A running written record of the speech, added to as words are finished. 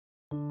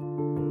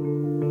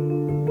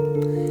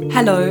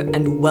Hello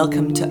and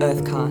welcome to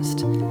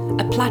Earthcast,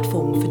 a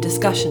platform for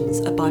discussions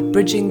about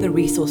bridging the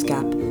resource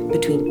gap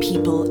between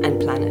people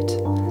and planet.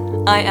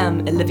 I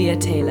am Olivia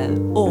Taylor,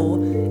 or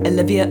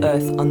Olivia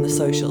Earth on the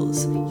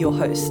socials, your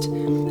host,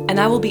 and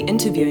I will be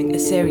interviewing a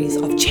series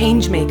of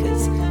change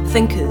makers,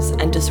 thinkers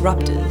and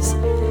disruptors,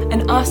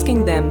 and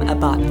asking them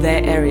about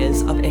their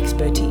areas of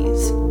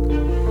expertise.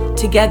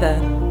 Together,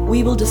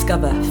 we will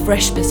discover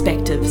fresh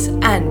perspectives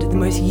and the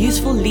most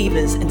useful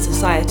levers in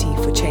society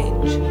for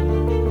change.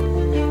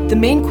 The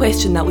main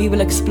question that we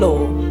will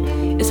explore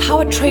is how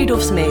are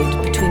trade-offs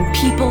made between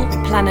people,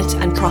 planet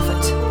and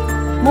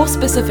profit? More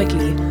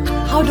specifically,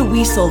 how do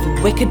we solve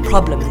wicked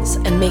problems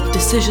and make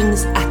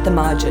decisions at the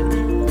margin?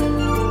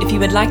 If you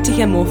would like to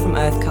hear more from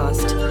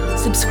Earthcast,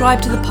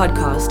 subscribe to the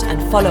podcast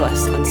and follow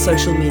us on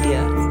social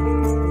media.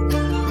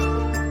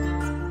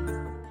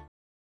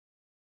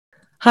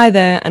 Hi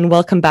there and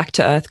welcome back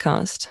to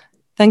Earthcast.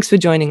 Thanks for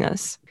joining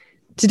us.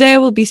 Today I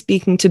will be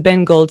speaking to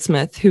Ben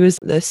Goldsmith, who is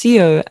the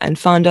CEO and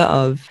founder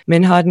of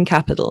Menhaden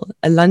Capital,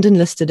 a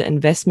London-listed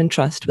investment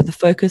trust with a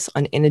focus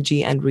on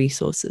energy and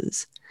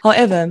resources.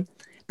 However,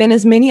 Ben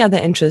has many other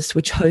interests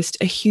which host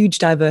a huge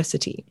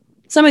diversity.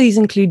 Some of these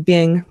include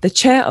being the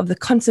chair of the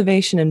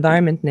Conservation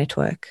Environment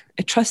Network,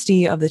 a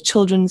trustee of the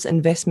Children's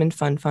Investment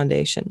Fund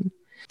Foundation,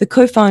 the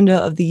co-founder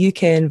of the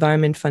UK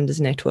Environment Funders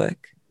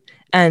Network,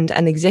 and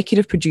an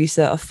executive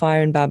producer of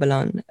Fire in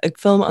Babylon, a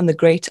film on the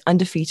great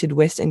undefeated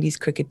West Indies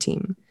cricket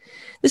team.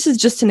 This is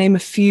just to name a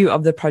few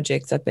of the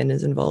projects that Ben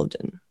is involved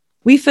in.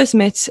 We first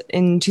met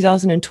in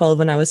 2012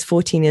 when I was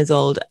 14 years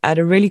old at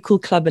a really cool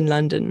club in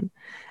London,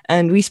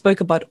 and we spoke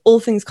about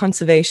all things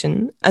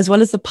conservation, as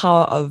well as the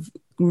power of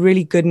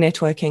really good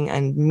networking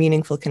and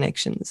meaningful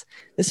connections.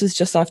 This was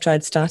just after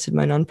I'd started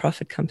my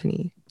nonprofit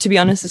company. To be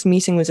honest, this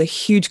meeting was a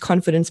huge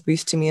confidence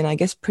boost to me and I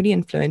guess pretty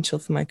influential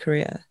for my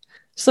career.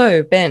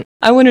 So, Ben,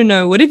 I want to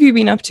know, what have you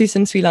been up to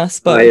since we last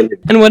spoke? Hi,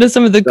 and what are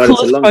some of the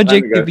coolest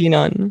projects you've been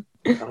on?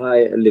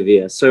 Hi,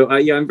 Olivia. So,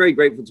 I'm very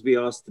grateful to be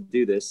asked to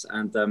do this.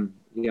 And,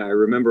 I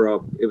remember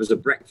it was a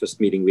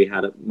breakfast meeting we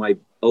had at my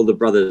older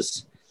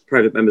brother's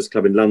private members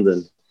club in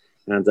London.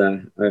 And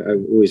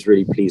I'm always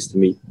really pleased to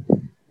meet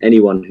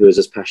anyone who is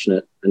as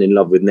passionate and in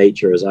love with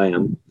nature as I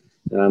am.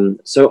 I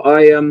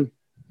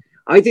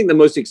think the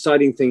most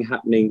exciting thing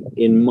happening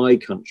in my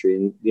country,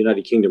 in the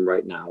United Kingdom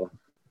right now,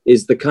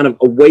 is the kind of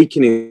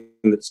awakening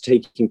that's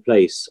taking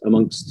place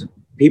amongst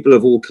people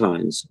of all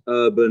kinds,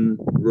 urban,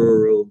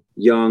 rural,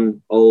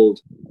 young, old,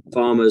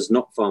 farmers,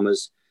 not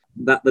farmers,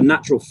 that the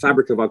natural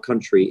fabric of our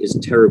country is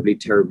terribly,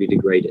 terribly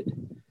degraded.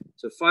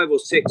 So 5 or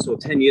 6 or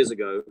 10 years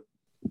ago,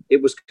 it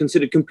was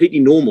considered completely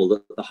normal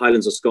that the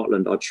Highlands of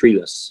Scotland are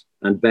treeless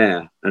and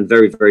bare and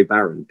very, very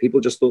barren. People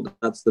just thought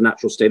that's the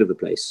natural state of the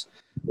place,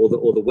 or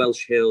the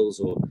Welsh Hills,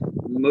 or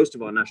most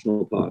of our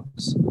national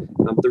parks.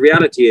 The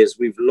reality is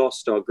we've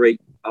lost our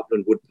great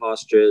upland wood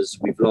pastures,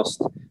 we've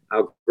lost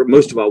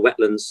most of our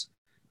wetlands,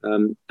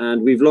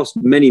 and we've lost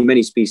many,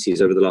 many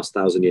species over the last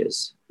 1,000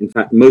 years. In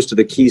fact, most of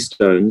the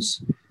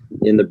keystones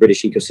in the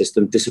British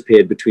ecosystem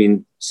disappeared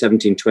between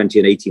 1720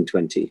 and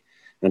 1820,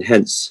 and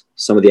hence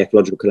some of the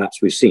ecological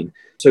collapse we've seen.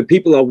 So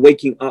people are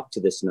waking up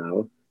to this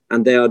now,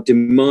 and they are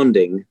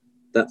demanding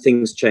that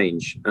things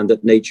change and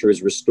that nature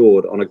is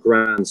restored on a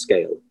grand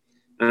scale.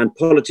 And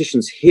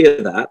politicians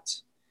hear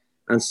that,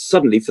 and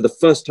suddenly, for the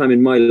first time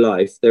in my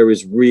life, there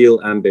is real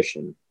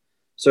ambition.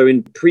 So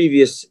in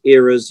previous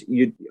eras,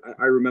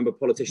 I remember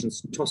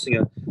politicians tossing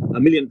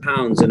 £1 million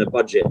in a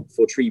budget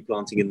for tree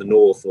planting in the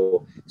north,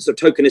 or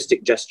sort of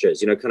tokenistic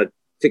gestures, kind of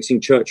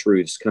fixing church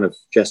roofs kind of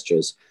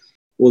gestures.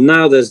 Well,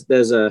 now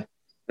there's a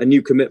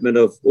new commitment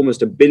of almost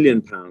 £1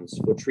 billion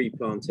for tree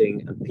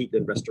planting and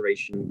peatland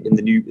restoration in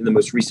the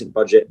most recent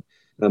budget.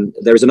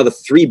 There is another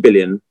 £3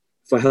 billion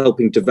for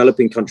helping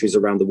developing countries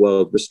around the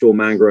world restore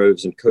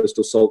mangroves and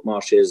coastal salt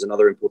marshes and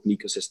other important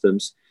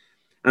ecosystems.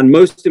 And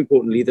most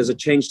importantly, there's a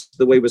change to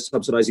the way we're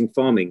subsidizing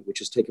farming, which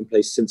has taken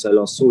place since I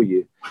last saw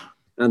you.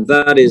 And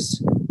that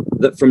is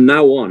that from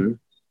now on,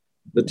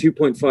 the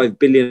 £2.5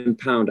 billion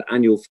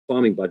annual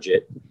farming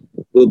budget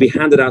will be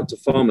handed out to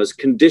farmers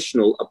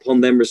conditional upon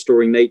them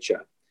restoring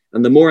nature.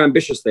 And the more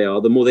ambitious they are,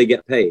 the more they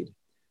get paid.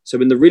 So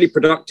in the really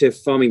productive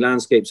farming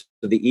landscapes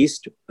of the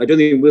East, I don't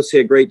think we'll see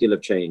a great deal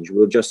of change.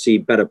 We'll just see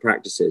better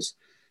practices.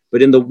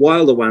 But in the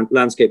wilder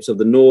landscapes of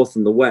the North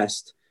and the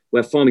West,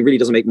 where farming really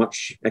doesn't make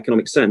much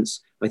economic sense,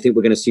 I think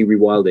we're going to see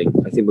rewilding.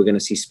 I think we're going to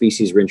see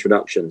species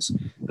reintroductions.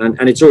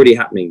 And it's already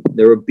happening.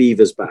 There are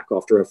beavers back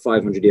after a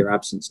 500-year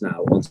absence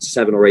now on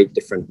 7 or 8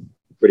 different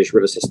British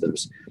river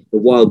systems. The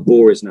wild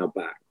boar is now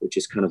back, which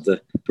is kind of the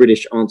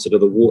British answer to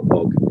the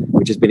warthog,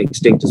 which has been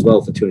extinct as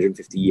well for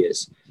 250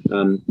 years.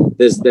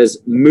 There's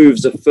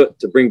moves afoot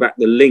to bring back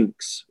the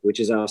lynx, which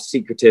is our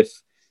secretive,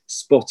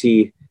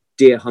 spotty,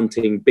 deer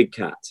hunting big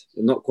cat.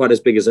 Not quite as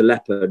big as a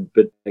leopard,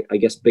 but I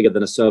guess bigger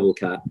than a serval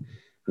cat.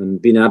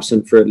 Been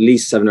absent for at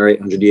least 700 or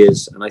 800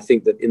 years. And I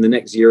think that in the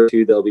next year or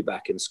two, they'll be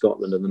back in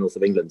Scotland and the north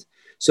of England.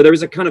 So there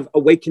is a kind of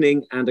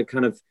awakening and a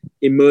kind of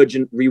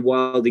emergent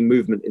rewilding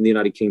movement in the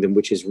United Kingdom,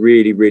 which is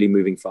really, really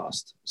moving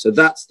fast. So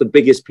that's the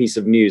biggest piece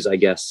of news, I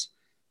guess,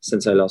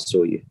 since I last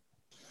saw you.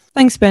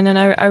 Thanks, Ben. And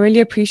I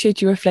really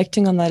appreciate you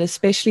reflecting on that,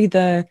 especially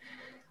the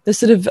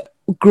sort of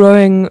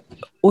growing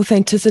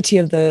authenticity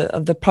of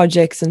the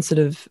projects and sort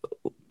of,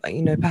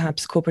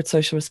 perhaps corporate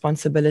social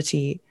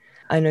responsibility.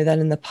 I know that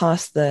in the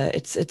past,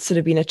 it's sort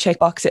of been a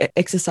checkbox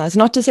exercise.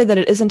 Not to say that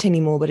it isn't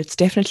anymore, but it's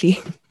definitely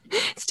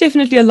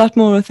a lot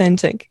more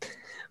authentic.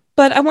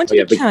 But I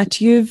wanted to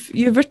chat. You've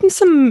written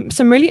some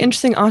really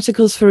interesting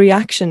articles for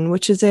Reaction,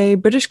 which is a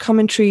British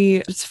commentary.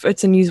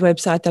 It's a news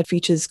website that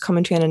features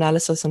commentary and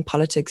analysis on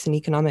politics and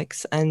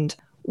economics. And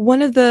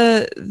one of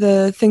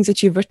the things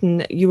that you've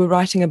written, you were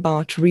writing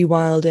about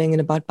rewilding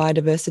and about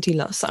biodiversity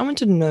loss. So I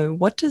wanted to know,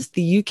 what does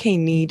the UK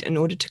need in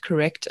order to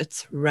correct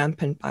its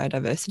rampant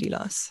biodiversity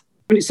loss?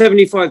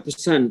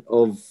 75%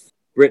 of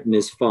Britain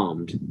is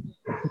farmed.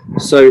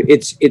 So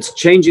it's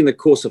changing the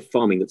course of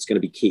farming that's going to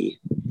be key.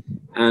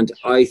 And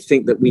I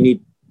think that we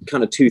need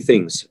kind of two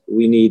things.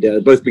 We need,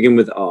 both begin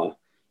with R.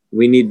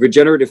 We need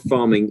regenerative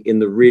farming in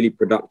the really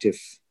productive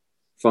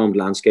farmed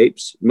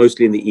landscapes,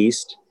 mostly in the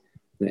east.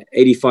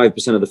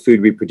 85% of the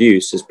food we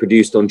produce is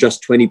produced on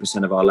just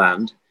 20% of our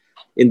land.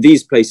 In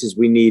these places,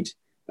 we need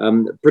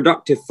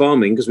productive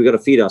farming because we've got to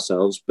feed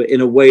ourselves, but in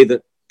a way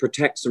that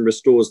protects and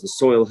restores the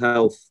soil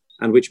health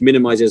and which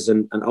minimizes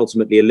and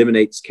ultimately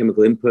eliminates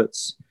chemical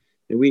inputs.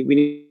 And we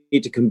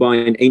need to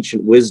combine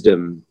ancient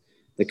wisdom,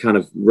 the kind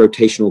of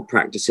rotational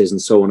practices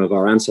and so on of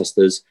our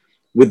ancestors,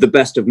 with the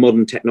best of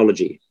modern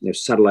technology,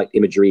 satellite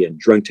imagery and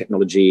drone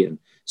technology and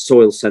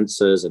soil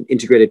sensors and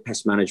integrated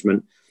pest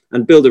management,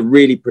 and build a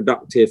really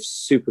productive,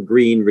 super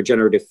green,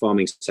 regenerative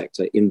farming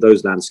sector in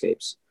those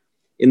landscapes.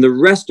 In the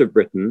rest of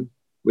Britain,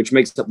 which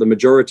makes up the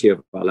majority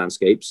of our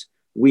landscapes,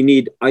 we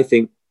need, I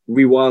think,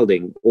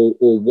 rewilding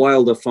or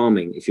wilder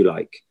farming, if you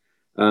like.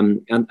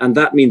 And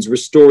that means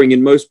restoring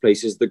in most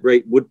places the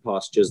great wood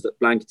pastures that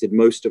blanketed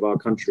most of our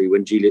country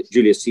when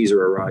Julius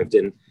Caesar arrived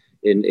in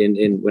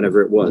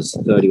whenever it was,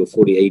 30 or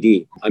 40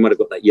 AD. I might have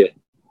got that year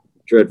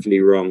dreadfully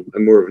wrong.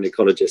 I'm more of an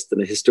ecologist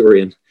than a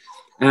historian.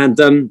 And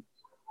the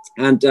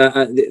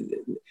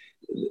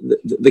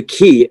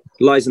key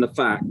lies in the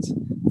fact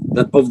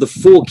that of the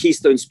 4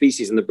 keystone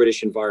species in the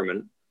British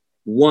environment,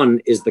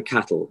 one is the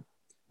cattle.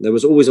 There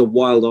was always a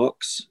wild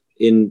ox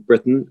in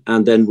Britain,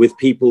 and then with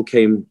people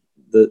came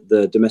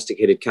the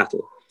domesticated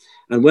cattle.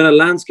 And when a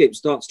landscape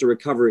starts to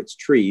recover its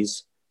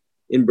trees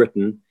in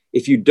Britain,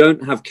 if you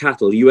don't have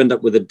cattle, you end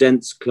up with a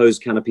dense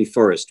closed canopy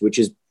forest, which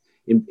is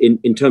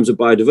in terms of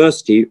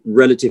biodiversity,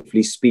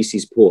 relatively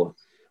species poor.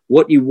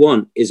 What you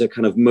want is a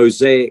kind of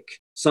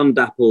mosaic,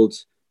 sun-dappled,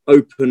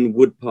 open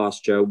wood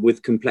pasture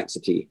with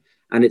complexity.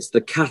 And it's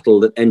the cattle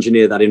that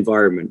engineer that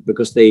environment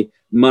because they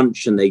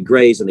munch and they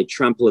graze and they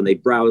trample and they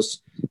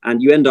browse.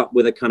 And you end up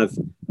with a kind of,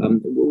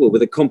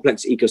 with a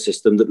complex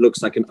ecosystem that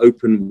looks like an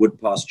open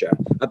wood pasture.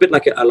 A bit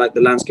like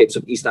the landscapes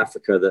of East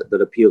Africa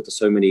that appeal to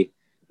so many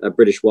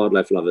British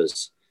wildlife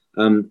lovers.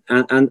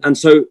 And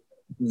so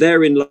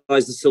therein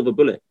lies the silver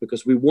bullet,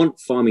 because we want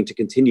farming to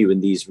continue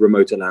in these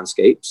remoter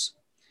landscapes.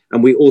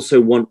 And we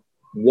also want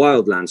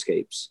wild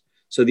landscapes.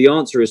 So the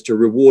answer is to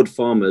reward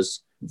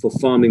farmers for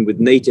farming with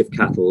native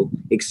cattle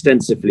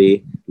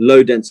extensively,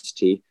 low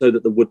density, so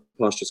that the wood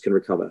pastures can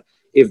recover.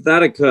 If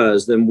that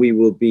occurs, then we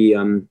will be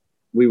in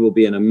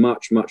a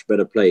much, much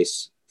better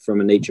place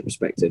from a nature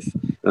perspective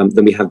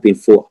than we have been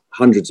for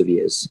hundreds of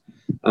years.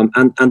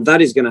 And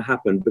that is going to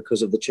happen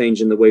because of the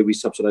change in the way we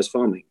subsidize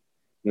farming.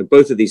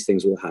 Both of these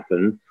things will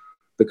happen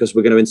because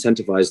we're going to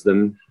incentivize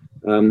them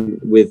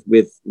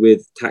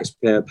with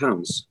taxpayer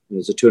pounds.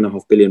 There's a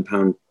 £2.5 billion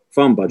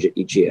farm budget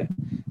each year.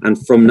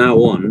 And from now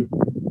on,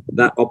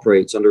 that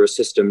operates under a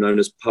system known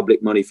as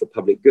public money for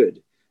public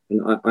good.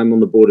 And I'm on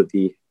the board of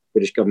the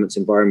British government's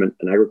Environment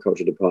and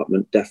Agriculture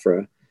Department,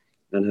 DEFRA,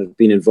 and have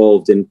been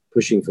involved in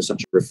pushing for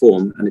such a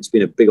reform. And it's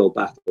been a big old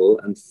battle.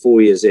 And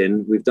 4 years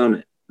in, we've done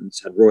it. And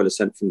it's had royal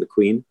assent from the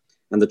Queen,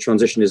 and the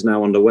transition is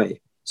now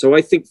underway. So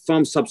I think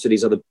farm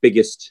subsidies are the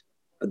biggest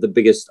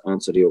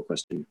answer to your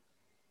question.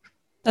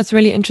 That's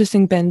really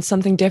interesting, Ben.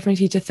 Something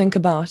definitely to think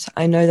about.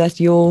 I know that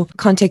your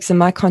context and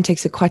my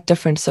context are quite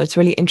different. So it's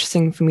really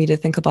interesting for me to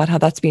think about how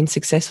that's been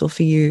successful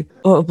for you,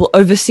 or well,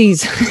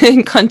 overseas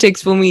in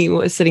context for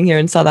me, sitting here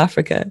in South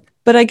Africa.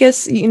 But I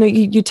guess,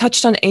 you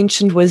touched on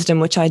ancient wisdom,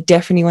 which I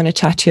definitely want to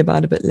chat to you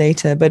about a bit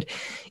later. But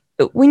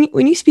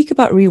when you speak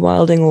about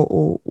rewilding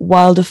or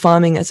wilder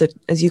farming, as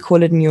you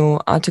call it in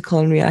your article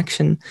on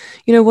Reaction,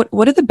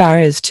 what are the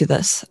barriers to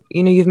this?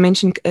 You've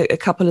mentioned a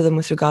couple of them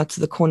with regard to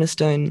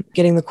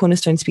getting the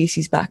cornerstone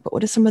species back, but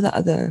what are some of the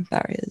other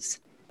barriers?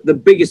 The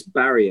biggest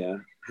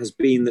barrier has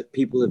been that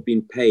people have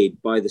been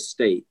paid by the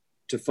state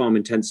to farm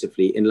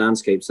intensively in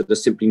landscapes that are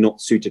simply not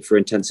suited for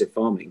intensive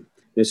farming.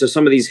 So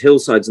some of these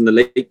hillsides in the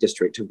Lake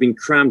District have been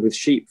crammed with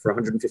sheep for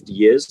 150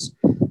 years,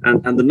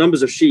 and the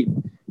numbers of sheep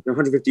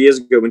 150 years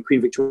ago, when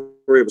Queen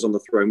Victoria was on the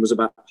throne, was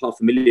about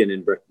 500,000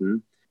 in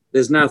Britain.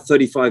 There's now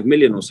 35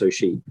 million or so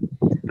sheep,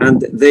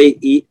 and they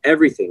eat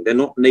everything. They're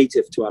not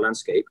native to our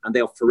landscape, and they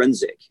are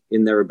forensic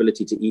in their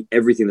ability to eat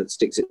everything that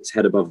sticks its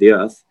head above the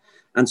earth.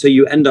 And so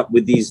you end up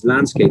with these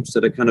landscapes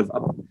that are kind of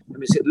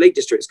Lake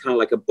District is kind of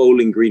like a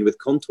bowling green with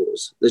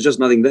contours. There's just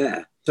nothing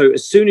there. So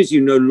as soon as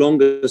you no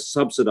longer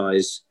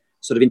subsidize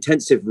sort of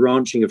intensive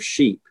ranching of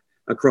sheep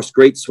across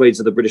great swathes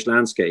of the British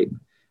landscape,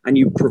 and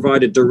you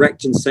provide a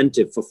direct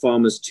incentive for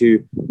farmers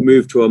to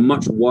move to a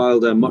much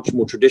wilder, much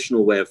more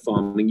traditional way of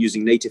farming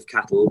using native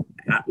cattle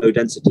at low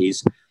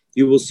densities,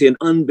 you will see an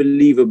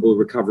unbelievable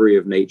recovery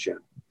of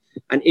nature.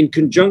 And in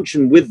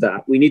conjunction with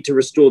that, we need to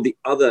restore the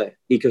other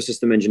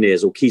ecosystem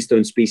engineers or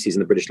keystone species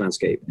in the British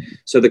landscape.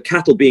 So the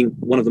cattle being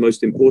one of the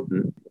most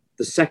important.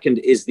 The second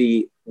is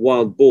the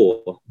wild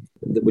boar,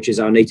 which is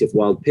our native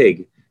wild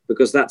pig,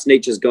 because that's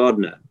nature's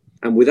gardener.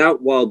 And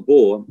without wild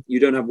boar, you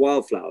don't have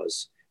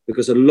wildflowers,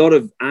 because a lot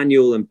of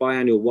annual and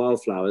biannual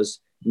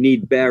wildflowers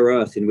need bare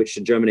earth in which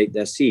to germinate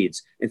their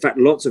seeds. In fact,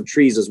 lots of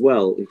trees as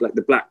well, like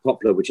the black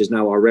poplar, which is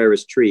now our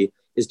rarest tree,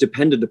 is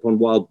dependent upon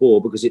wild boar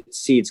because its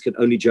seeds can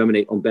only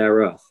germinate on bare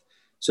earth.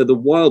 So the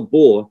wild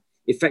boar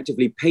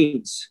effectively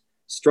paints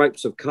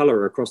stripes of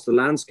color across the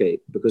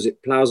landscape because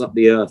it plows up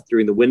the earth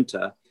during the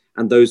winter,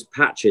 and those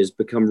patches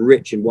become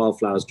rich in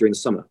wildflowers during the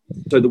summer.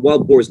 So the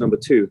wild boar is number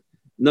two.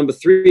 Number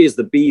three is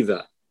the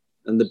beaver.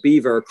 And the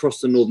beaver across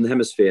the Northern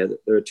Hemisphere,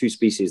 there are two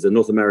species, the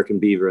North American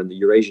beaver and the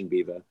Eurasian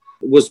beaver,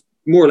 was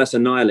more or less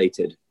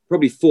annihilated.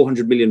 Probably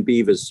 400 million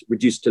beavers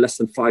reduced to less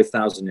than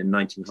 5,000 in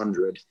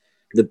 1900.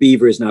 The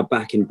beaver is now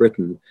back in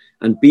Britain,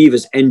 and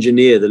beavers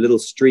engineer the little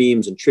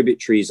streams and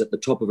tributaries at the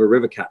top of a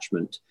river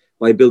catchment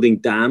by building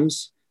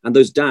dams, and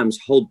those dams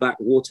hold back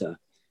water.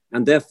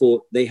 And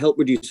therefore, they help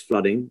reduce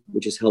flooding,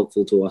 which is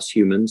helpful to us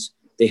humans.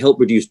 They help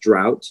reduce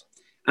drought.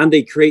 And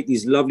they create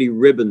these lovely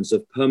ribbons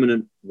of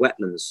permanent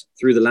wetlands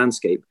through the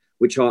landscape,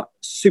 which are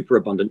super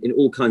abundant in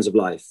all kinds of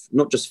life,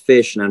 not just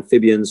fish and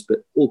amphibians,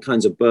 but all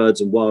kinds of birds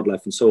and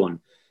wildlife and so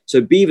on.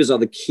 So beavers are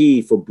the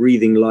key for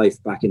breathing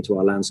life back into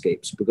our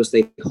landscapes because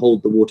they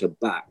hold the water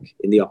back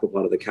in the upper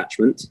part of the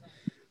catchment.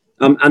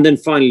 And then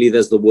finally,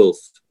 there's the wolf.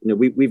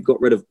 We've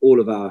got rid of all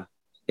of our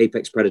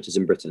apex predators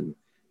in Britain.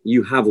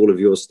 You have all of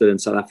yours still in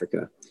South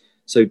Africa.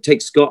 So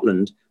take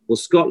Scotland. Well,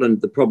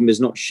 Scotland, the problem is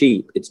not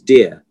sheep, it's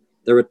deer.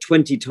 There are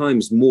 20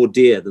 times more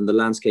deer than the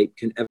landscape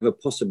can ever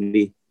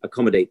possibly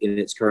accommodate in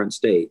its current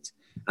state.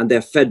 And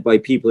they're fed by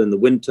people in the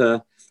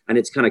winter. And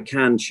it's kind of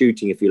canned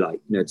shooting, if you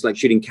like. It's like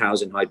shooting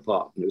cows in Hyde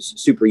Park.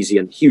 It's super easy,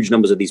 and huge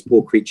numbers of these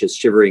poor creatures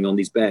shivering on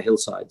these bare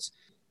hillsides.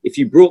 If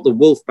you brought the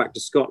wolf back to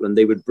Scotland,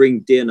 they would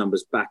bring deer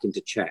numbers back into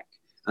check.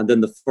 And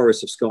then the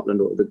forests of Scotland,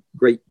 or the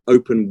great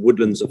open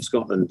woodlands of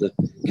Scotland, the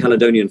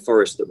Caledonian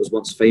forest that was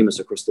once famous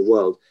across the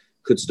world,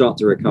 could start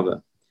to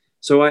recover.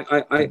 So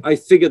I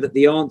figure that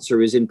the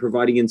answer is in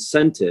providing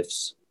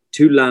incentives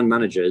to land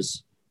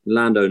managers,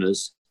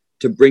 landowners,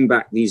 to bring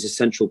back these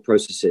essential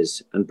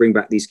processes and bring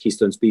back these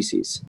keystone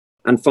species.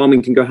 And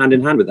farming can go hand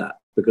in hand with that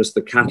because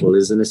the cattle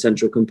is an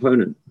essential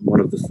component, one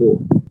of the four.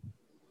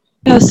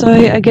 Yeah, so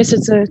I guess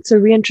it's a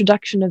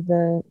reintroduction of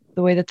the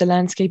way that the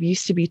landscape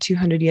used to be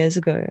 200 years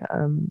ago.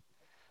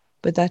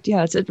 But that,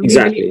 yeah, it's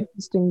really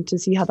interesting to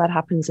see how that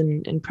happens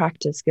in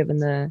practice, given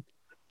the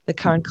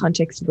current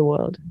context of the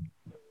world.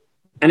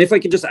 And if I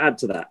can just add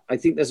to that, I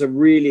think there's a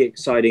really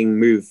exciting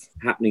move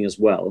happening as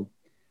well.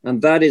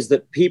 And that is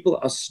that people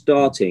are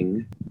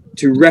starting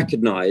to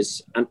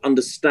recognize and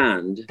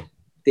understand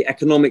the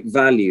economic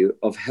value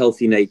of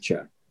healthy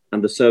nature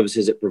and the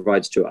services it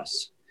provides to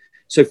us.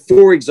 So,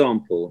 for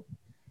example,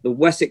 the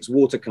Wessex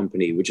Water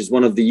Company, which is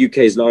one of the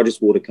UK's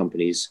largest water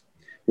companies,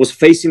 was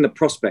facing the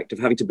prospect of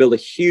having to build a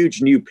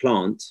huge new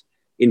plant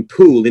in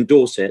Poole in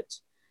Dorset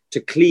to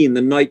clean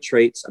the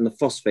nitrates and the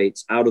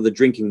phosphates out of the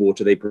drinking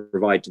water they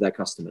provide to their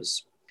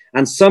customers.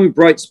 And some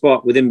bright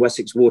spark within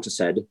Wessex Water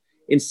said,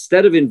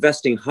 instead of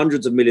investing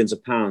hundreds of millions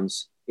of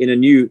pounds in a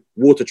new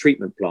water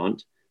treatment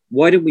plant,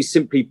 why don't we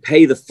simply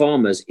pay the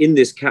farmers in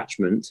this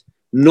catchment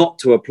not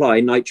to apply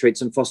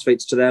nitrates and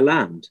phosphates to their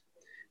land?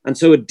 And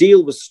so a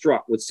deal was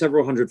struck with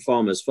several hundred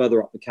farmers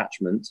further up the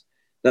catchment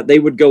that they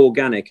would go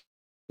organic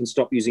and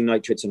stop using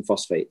nitrates and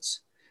phosphates.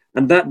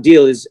 And that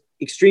deal is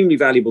extremely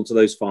valuable to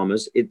those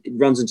farmers. It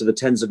runs into the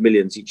tens of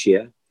millions each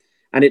year.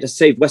 And it has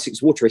saved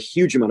Wessex Water a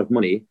huge amount of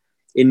money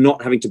in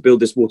not having to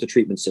build this water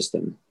treatment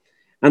system.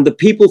 And the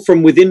people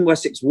from within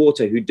Wessex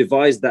Water who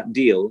devised that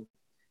deal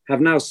have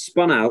now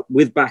spun out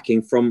with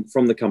backing from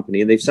the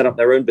company, and they've set up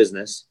their own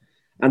business.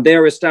 And they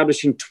are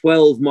establishing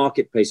 12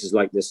 marketplaces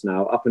like this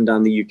now up and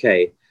down the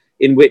UK,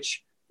 in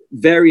which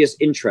various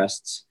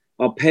interests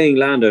are paying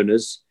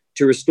landowners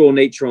to restore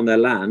nature on their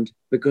land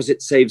because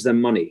it saves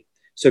them money.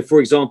 So, for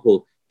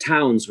example,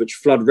 towns which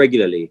flood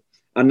regularly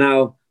are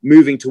now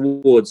moving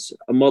towards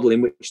a model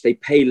in which they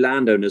pay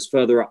landowners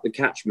further up the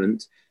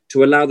catchment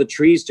to allow the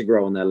trees to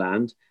grow on their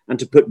land and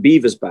to put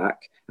beavers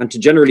back and to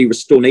generally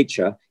restore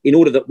nature in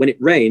order that when it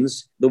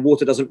rains, the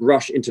water doesn't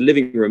rush into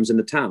living rooms in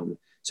the town.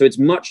 So it's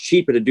much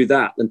cheaper to do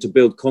that than to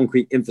build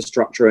concrete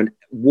infrastructure and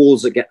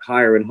walls that get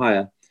higher and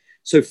higher.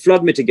 So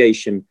flood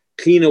mitigation,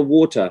 cleaner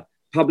water,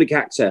 public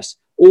access,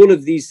 all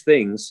of these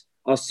things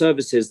are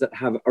services that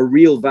have a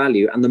real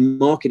value, and the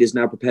market is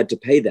now prepared to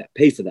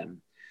pay for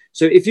them.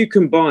 So if you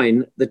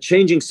combine the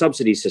changing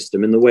subsidy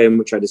system in the way in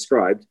which I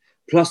described,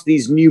 plus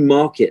these new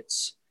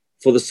markets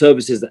for the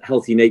services that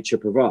healthy nature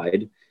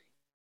provide,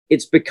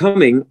 it's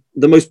becoming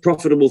the most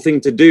profitable thing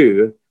to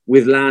do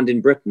with land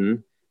in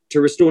Britain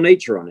to restore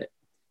nature on it.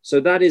 So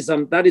that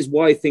is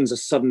why things are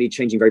suddenly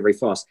changing very, very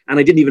fast. And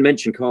I didn't even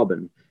mention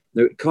carbon.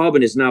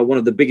 Carbon is now one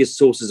of the biggest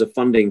sources of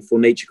funding for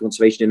nature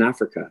conservation in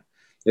Africa.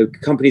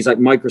 Companies like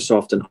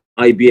Microsoft and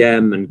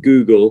IBM and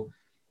Google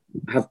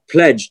have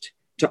pledged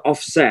to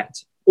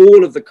offset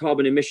all of the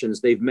carbon emissions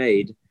they've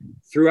made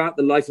throughout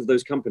the life of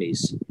those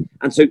companies.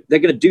 And so they're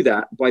going to do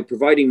that by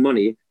providing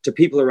money to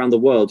people around the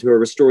world who are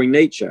restoring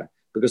nature,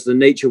 because the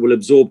nature will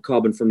absorb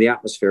carbon from the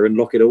atmosphere and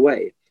lock it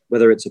away,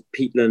 whether it's a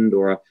peatland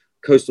or a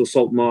coastal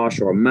salt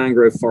marsh or a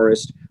mangrove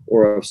forest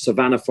or a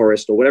savanna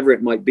forest or whatever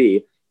it might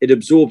be. It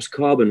absorbs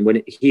carbon when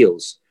it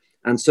heals.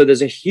 And so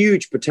there's a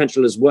huge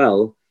potential as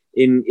well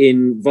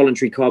in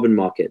voluntary carbon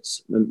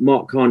markets.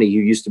 Mark Carney, who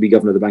used to be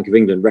governor of the Bank of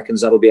England,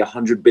 reckons that'll be a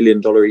 $100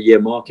 billion a year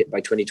market by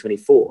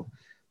 2024.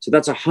 So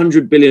that's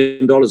 $100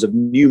 billion of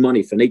new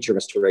money for nature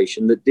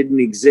restoration that didn't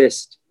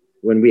exist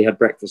when we had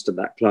breakfast at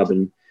that club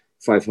in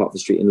 5 Hertford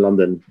Street in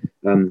London,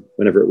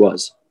 whenever it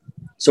was.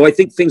 So I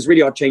think things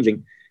really are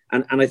changing.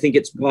 And I think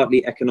it's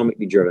partly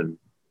economically driven.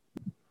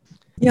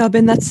 Yeah,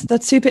 Ben,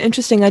 that's super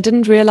interesting. I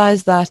didn't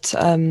realize that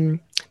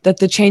that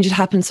the change had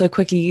happened so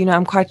quickly. You know,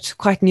 I'm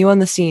quite new on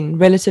the scene,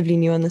 relatively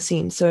new on the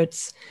scene. So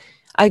it's,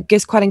 I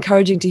guess, quite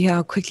encouraging to hear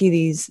how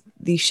quickly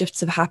these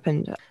shifts have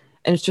happened.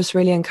 And it's just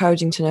really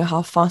encouraging to know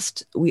how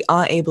fast we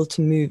are able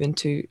to move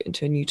into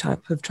a new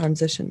type of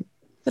transition.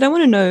 But I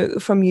want to know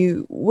from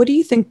you, what do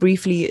you think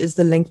briefly is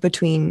the link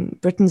between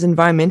Britain's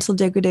environmental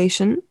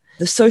degradation,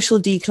 the social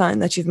decline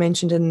that you've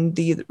mentioned in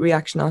the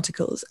reaction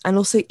articles, and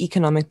also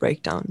economic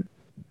breakdown?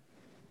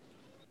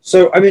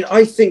 So, I mean,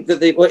 I think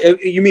that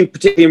you mean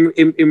particularly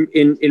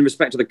in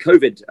respect to the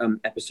COVID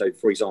episode,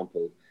 for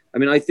example. I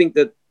mean, I think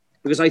that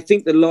because I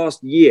think the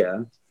last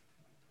year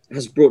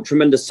has brought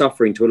tremendous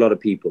suffering to a lot of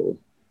people.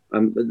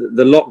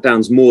 The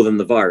lockdowns more than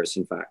the virus,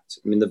 in fact.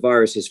 I mean, the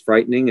virus is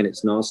frightening and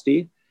it's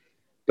nasty,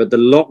 but the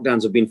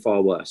lockdowns have been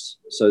far worse.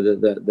 So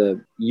the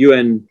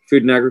UN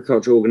Food and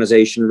Agriculture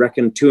Organization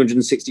reckon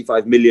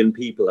 265 million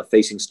people are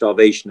facing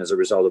starvation as a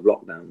result of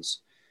lockdowns.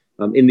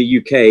 In the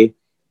UK,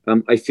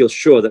 I feel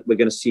sure that we're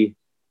going to see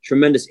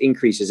tremendous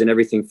increases in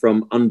everything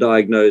from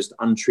undiagnosed,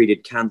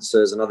 untreated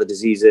cancers and other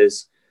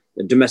diseases,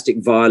 domestic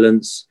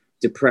violence,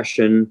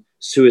 depression,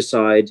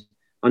 suicide,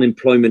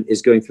 unemployment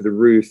is going through the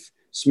roof,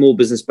 small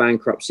business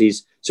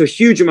bankruptcies. So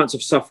huge amounts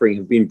of suffering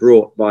have been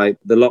brought by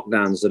the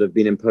lockdowns that have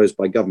been imposed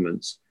by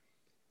governments.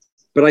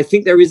 But I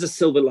think there is a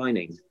silver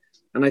lining.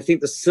 And I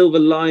think the silver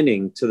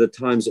lining to the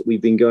times that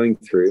we've been going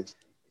through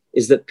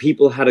is that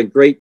people had a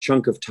great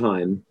chunk of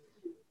time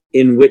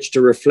in which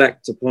to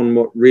reflect upon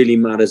what really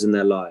matters in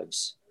their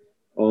lives.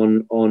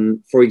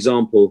 On, for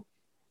example,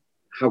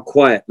 how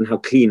quiet and how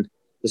clean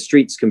the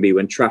streets can be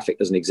when traffic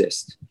doesn't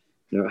exist.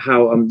 You know,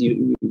 how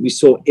we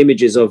saw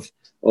images of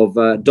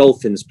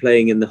dolphins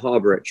playing in the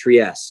harbor at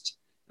Trieste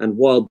and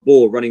wild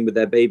boar running with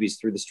their babies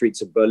through the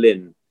streets of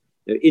Berlin.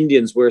 You know,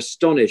 Indians were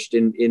astonished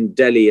in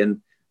Delhi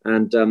and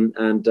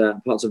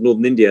parts of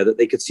northern India that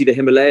they could see the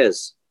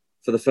Himalayas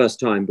for the first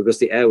time because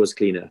the air was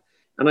cleaner.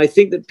 And I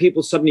think that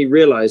people suddenly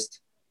realized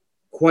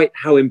quite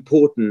how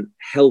important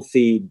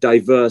healthy,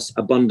 diverse,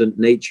 abundant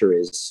nature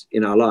is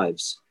in our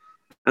lives.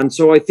 And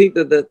so I think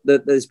that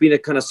there's been a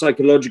kind of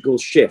psychological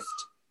shift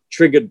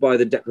triggered by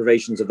the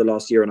deprivations of the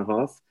last year and a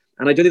half.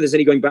 And I don't think there's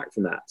any going back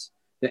from that.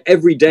 Now,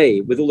 every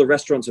day, with all the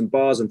restaurants and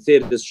bars and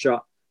theaters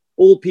shut,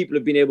 all people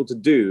have been able to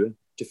do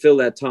to fill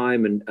their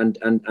time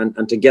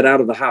and to get out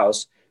of the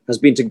house has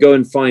been to go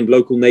and find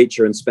local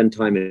nature and spend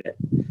time in it.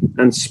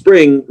 And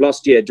spring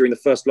last year, during the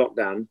first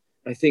lockdown,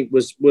 I think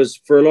was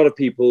for a lot of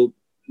people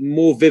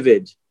more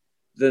vivid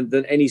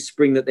than any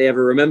spring that they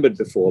ever remembered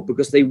before,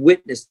 because they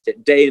witnessed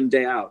it day in,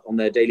 day out on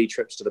their daily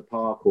trips to the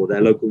park or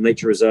their local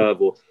nature reserve,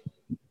 or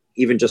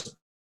even just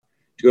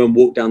to go and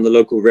walk down the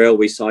local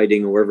railway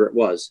siding or wherever it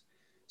was.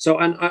 So,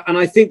 and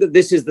I think that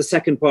this is the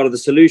second part of the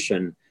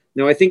solution.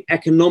 Now, I think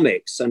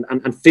economics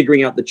and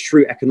figuring out the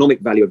true economic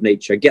value of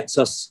nature gets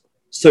us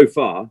so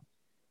far,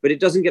 but it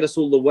doesn't get us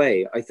all the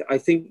way. I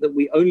think that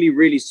we only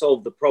really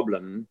solve the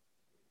problem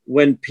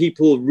when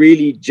people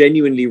really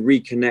genuinely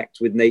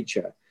reconnect with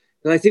nature.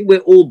 And I think we're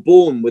all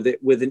born with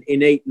it, with an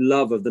innate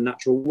love of the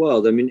natural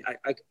world. I mean,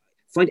 I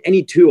find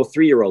any 2 or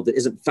 3 year old that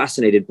isn't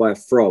fascinated by a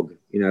frog,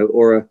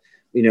 or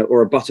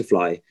a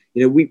butterfly.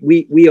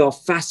 We are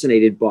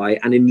fascinated by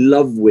and in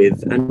love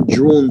with and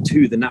drawn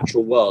to the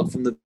natural world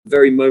from the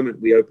very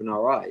moment we open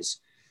our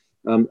eyes.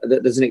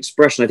 There's an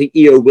expression, I think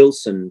E.O.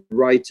 Wilson,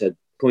 writer,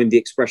 coined the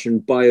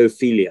expression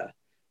biophilia,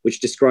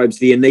 which describes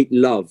the innate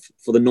love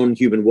for the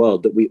non-human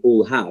world that we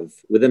all have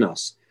within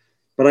us.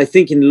 But I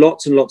think in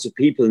lots and lots of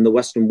people in the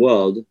Western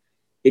world,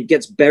 it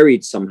gets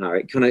buried somehow.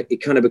 It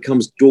kind of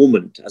becomes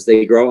dormant as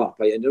they grow up.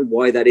 I don't know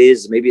why that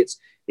is. Maybe it's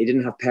they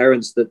didn't have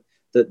parents that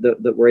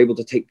were able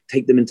to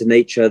take them into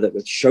nature, that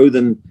would show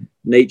them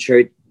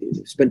nature,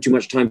 spent too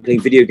much time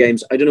playing video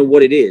games. I don't know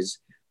what it is,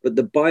 but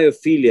the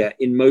biophilia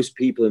in most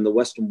people in the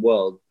Western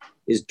world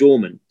is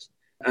dormant.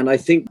 And I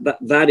think that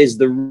that is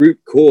the root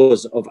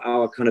cause of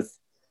our kind of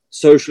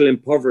social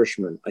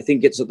impoverishment. I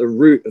think it's at the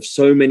root of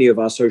so many of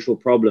our social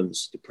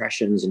problems,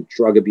 depressions and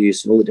drug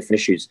abuse and all the different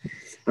issues.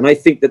 And I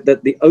think that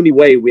the only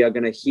way we are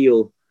going to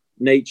heal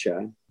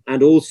nature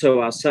and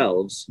also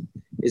ourselves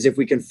is if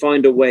we can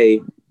find a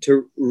way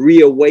to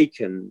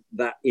reawaken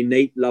that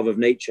innate love of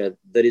nature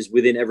that is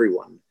within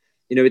everyone.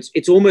 You know,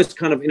 it's almost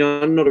kind of, you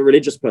know, I'm not a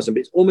religious person, but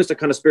it's almost a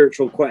kind of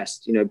spiritual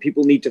quest. You know,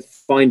 people need to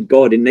find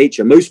God in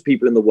nature. Most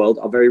people in the world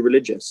are very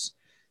religious.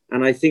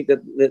 And I think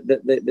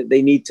that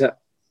they need to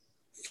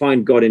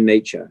find God in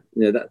nature,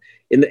 you know, that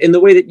in the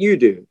way that you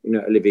do, you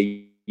know,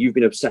 Olivia, you've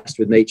been obsessed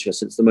with nature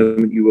since the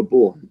moment you were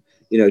born,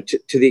 you know,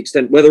 to the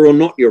extent, whether or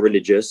not you're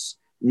religious,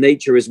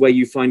 nature is where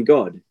you find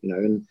God, you know,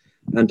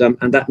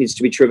 and that needs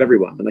to be true of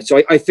everyone. And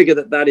so I figure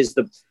that is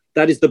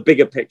the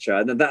bigger picture,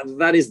 and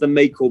that is the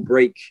make or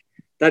break.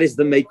 That is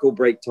the make or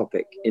break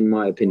topic, in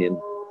my opinion.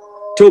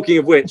 Talking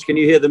of which, can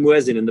you hear the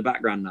muezzin in the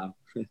background now?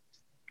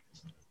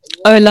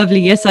 Oh, lovely.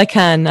 Yes, I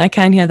can. I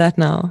can hear that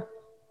now.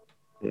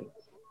 Yeah.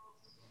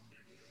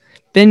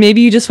 Ben,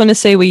 maybe you just want to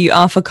say where you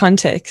are for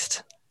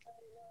context.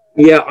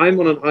 Yeah, I'm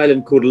on an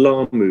island called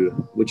Lamu,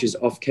 which is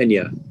off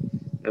Kenya.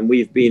 And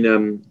we've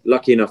been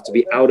lucky enough to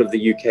be out of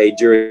the UK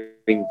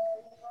during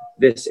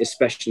this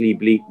especially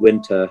bleak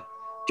winter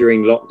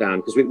during lockdown,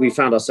 because we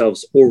found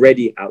ourselves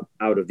already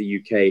out of the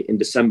UK in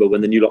December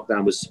when the new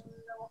lockdown was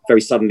very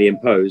suddenly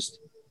imposed.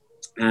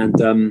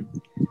 And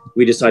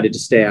we decided to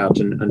stay out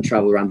and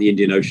travel around the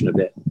Indian Ocean a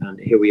bit. And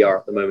here we are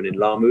at the moment in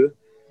Lamu,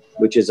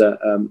 which is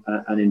an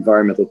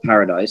environmental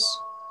paradise.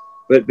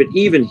 But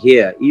even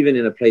here, even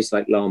in a place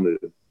like Lamu,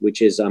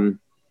 which is you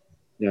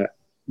know,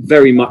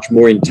 very much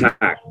more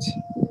intact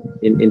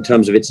in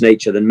terms of its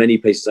nature than many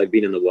places I've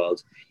been in the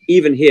world,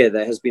 even here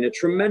there has been a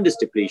tremendous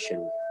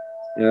depletion.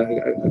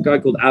 A guy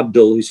called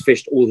Abdul, who's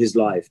fished all his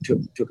life,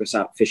 took us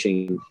out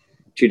fishing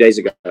 2 days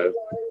ago,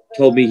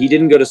 told me he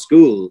didn't go to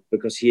school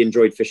because he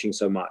enjoyed fishing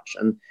so much,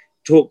 and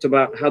talked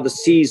about how the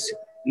seas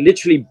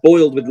literally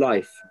boiled with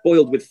life,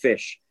 boiled with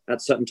fish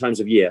at certain times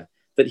of year,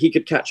 that he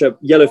could catch a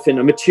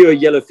mature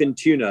yellowfin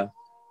tuna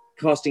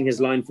casting his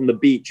line from the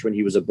beach when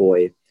he was a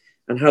boy,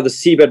 and how the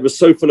seabed was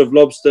so full of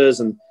lobsters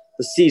and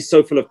the sea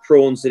so full of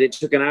prawns that it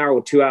took an hour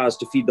or 2 hours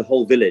to feed the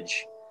whole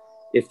village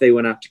if they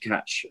went out to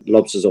catch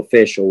lobsters or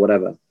fish or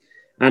whatever.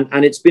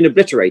 And it's been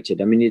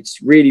obliterated. I mean,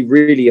 it's really,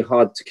 really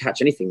hard to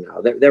catch anything now.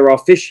 There are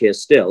fish here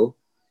still,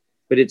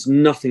 but it's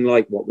nothing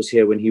like what was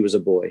here when he was a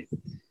boy.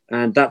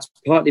 And that's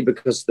partly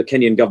because the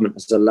Kenyan government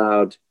has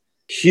allowed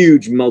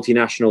huge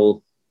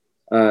multinational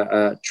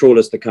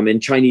trawlers to come in,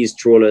 Chinese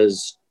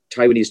trawlers,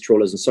 Taiwanese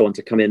trawlers, and so on,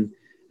 to come in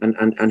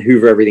and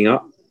hoover everything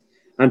up.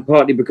 And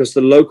partly because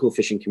the local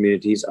fishing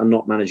communities are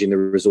not managing the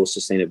resource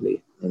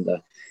sustainably. And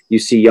you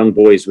see young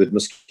boys with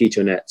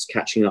mosquito nets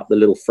catching up the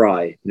little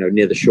fry, you know,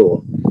 near the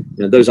shore.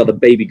 You know, those are the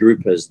baby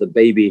groupers, the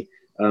baby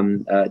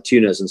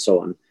tunas and so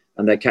on.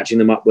 And they're catching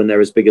them up when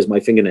they're as big as my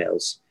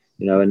fingernails,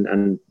 you know,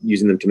 and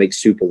using them to make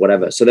soup or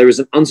whatever. So there is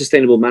an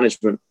unsustainable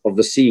management of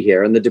the sea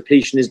here, and the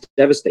depletion is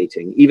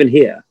devastating, even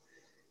here.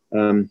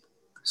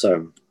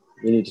 So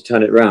we need to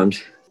turn it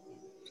around.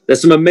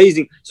 There's some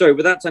amazing, sorry,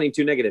 without sounding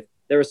too negative,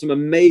 there are some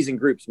amazing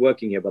groups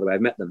working here, by the way.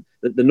 I've met them.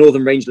 The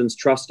Northern Rangelands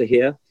Trust are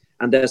here,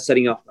 and they're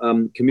setting up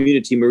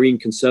community marine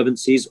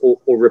conservancies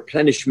or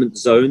replenishment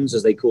zones,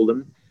 as they call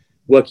them,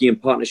 working in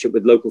partnership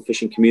with local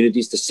fishing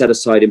communities to set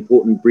aside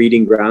important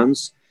breeding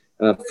grounds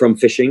from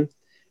fishing.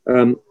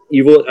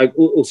 You've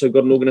also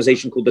got an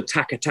organization called the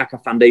Taka Taka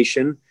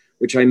Foundation,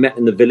 which I met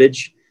in the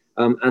village,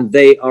 and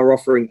they are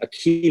offering a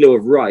kilo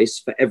of rice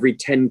for every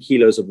 10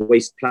 kilos of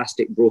waste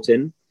plastic brought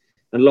in.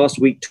 And last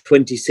week,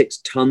 26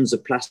 tons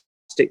of plastic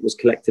was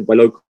collected by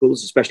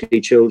locals,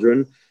 especially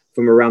children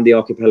from around the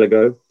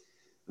archipelago.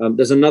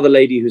 There's another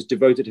lady who's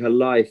devoted her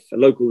life, a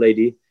local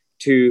lady,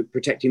 to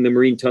protecting the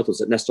marine turtles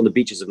that nest on the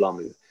beaches of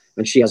Lamu.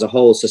 And she has a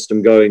whole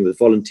system going with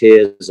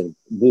volunteers and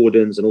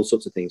wardens and all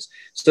sorts of things.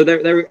 So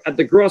there, at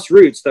the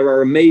grassroots, there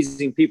are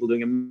amazing people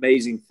doing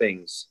amazing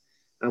things.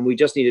 And we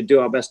just need to do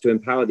our best to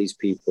empower these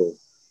people.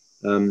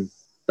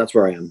 That's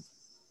where I am.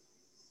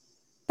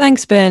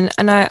 Thanks, Ben.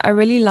 And I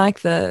really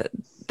like the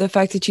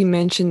fact that you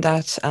mentioned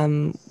that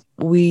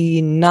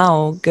we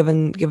now,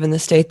 given the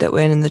state that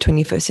we're in the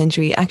 21st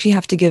century, actually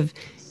have to give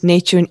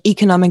nature an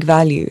economic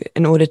value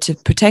in order to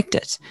protect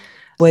it.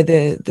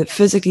 Whether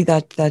physically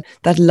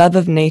that love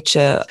of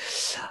nature,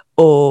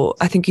 or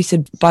I think you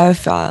said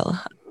biophile,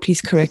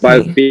 please correct me.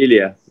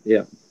 Biophilia,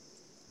 yeah.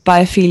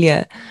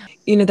 Biophilia.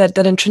 You know, that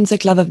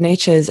intrinsic love of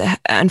nature is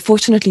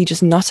unfortunately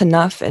just not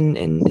enough in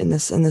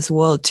this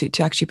world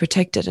to actually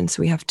protect it, and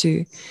so we have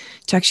to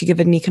actually give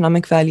it an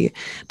economic value.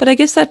 But I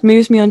guess that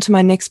moves me on to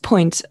my next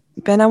point,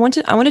 Ben. I want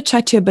to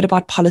chat to you a bit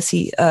about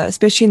policy,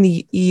 especially in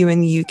the EU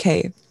and the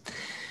UK.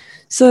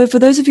 So for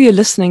those of you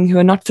listening who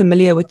are not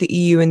familiar with the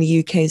EU and the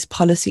UK's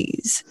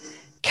policies,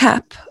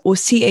 CAP, or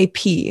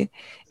CAP,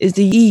 is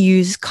the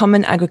EU's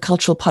Common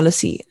Agricultural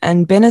Policy,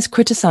 and Ben has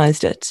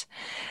criticised it,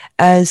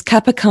 as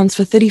CAP accounts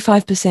for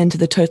 35% of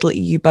the total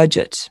EU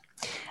budget.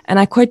 And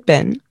I quote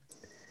Ben,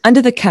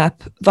 Under the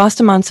cap, vast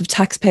amounts of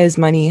taxpayers'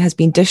 money has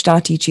been dished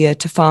out each year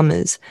to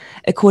farmers,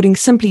 according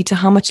simply to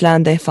how much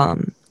land they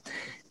farm.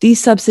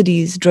 These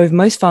subsidies drove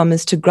most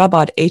farmers to grub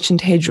out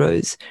ancient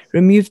hedgerows,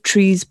 remove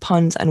trees,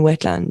 ponds, and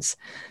wetlands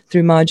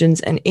through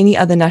margins and any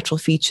other natural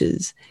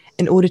features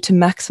in order to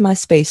maximize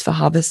space for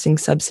harvesting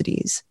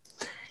subsidies.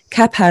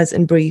 CAP has,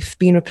 in brief,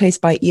 been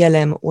replaced by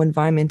ELM or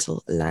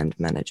environmental land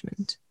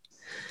management.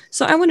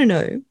 So I want to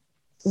know,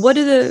 what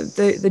are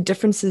the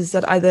differences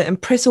that either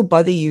impress or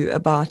bother you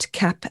about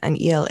CAP and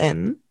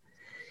ELM?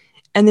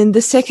 And then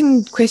the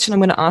second question I'm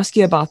going to ask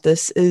you about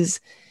this is,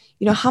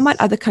 how might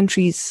other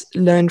countries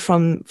learn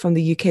from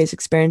the UK's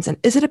experience, and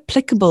is it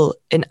applicable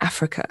in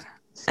Africa?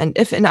 And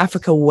if in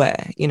Africa,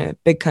 where?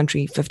 Big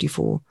country,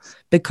 54,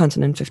 big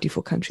continent,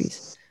 54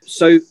 countries.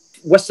 So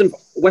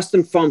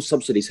Western farm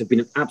subsidies have been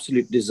an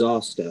absolute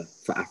disaster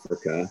for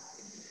Africa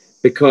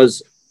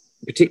because,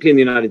 particularly in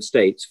the United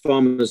States,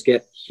 farmers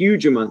get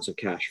huge amounts of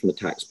cash from the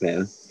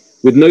taxpayer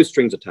with no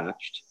strings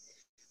attached.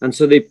 And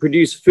so they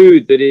produce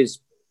food that is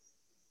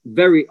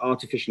very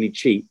artificially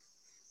cheap,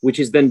 which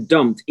is then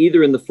dumped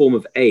either in the form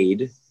of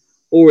aid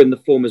or in the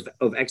form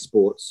of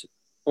exports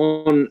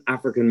on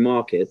African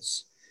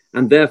markets,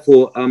 and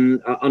therefore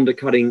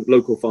undercutting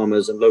local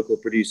farmers and local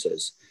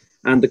producers.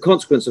 And the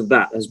consequence of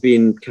that has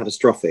been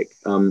catastrophic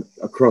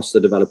across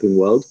the developing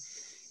world.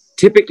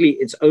 Typically,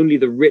 it's only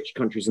the rich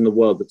countries in the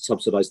world that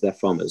subsidize their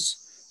farmers.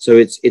 So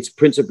it's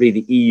principally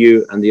the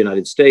EU and the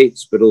United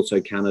States, but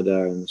also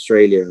Canada and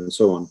Australia and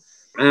so on.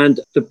 And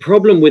the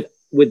problem with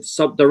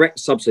direct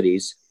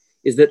subsidies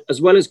is that,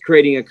 as well as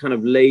creating a kind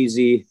of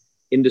lazy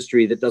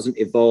industry that doesn't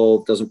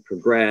evolve, doesn't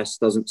progress,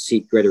 doesn't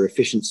seek greater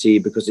efficiency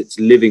because it's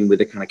living with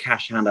the kind of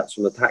cash handouts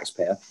from the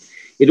taxpayer,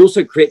 it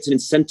also creates an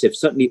incentive,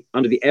 certainly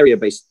under the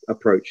area-based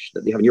approach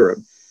that they have in Europe,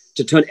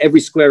 to turn every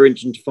square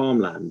inch into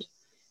farmland.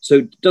 So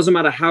it doesn't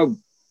matter how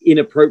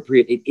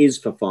inappropriate it is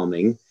for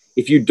farming.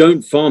 If you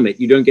don't farm it,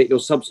 you don't get your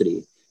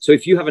subsidy. So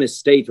if you have an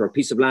estate or a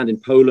piece of land in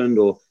Poland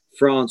or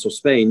France or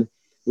Spain,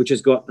 which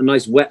has got a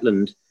nice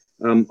wetland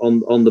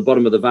on the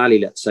bottom of the valley,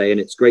 let's say,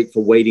 and it's great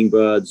for wading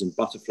birds and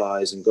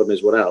butterflies and God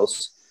knows what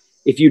else,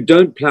 if you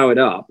don't plow it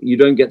up, you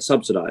don't get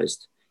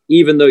subsidized.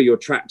 Even though your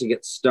tractor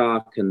gets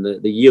stuck and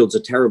the yields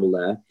are terrible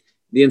there,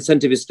 the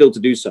incentive is still to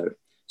do so.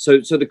 So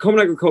the Common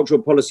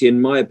Agricultural Policy,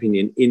 in my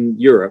opinion, in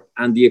Europe,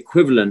 and the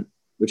equivalent,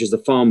 which is the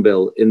Farm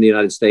Bill in the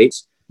United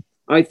States,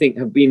 I think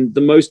have been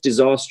the most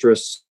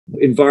disastrous,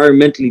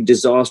 environmentally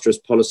disastrous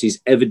policies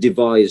ever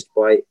devised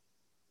by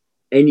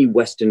any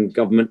Western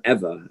government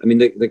ever. I mean,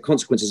 the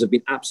consequences have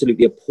been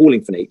absolutely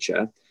appalling for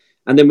nature.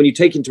 And then when you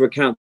take into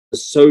account the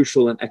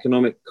social and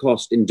economic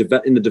cost in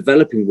the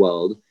developing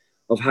world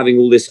of having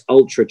all this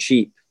ultra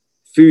cheap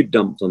food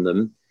dumped on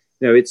them,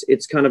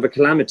 it's kind of a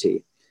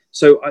calamity.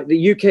 So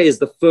the UK is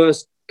the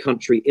first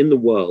country in the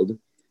world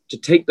to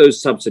take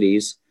those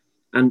subsidies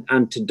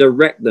and to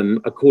direct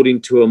them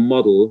according to a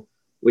model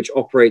which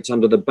operates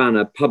under the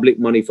banner public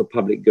money for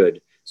public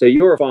good. So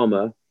you're a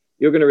farmer,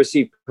 you're going to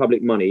receive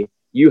public money,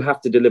 you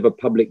have to deliver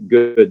public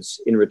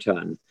goods in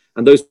return.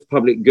 And those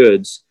public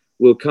goods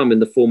will come in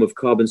the form of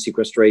carbon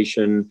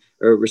sequestration,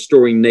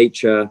 restoring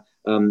nature,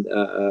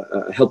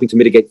 helping to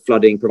mitigate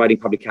flooding, providing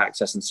public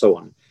access, and so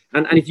on.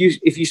 And if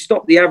you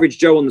stop the average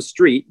Joe on the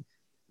street,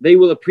 they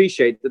will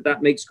appreciate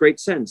that makes great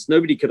sense.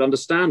 Nobody could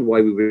understand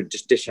why we would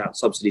just dish out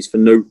subsidies for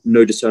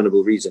no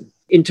discernible reason.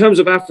 In terms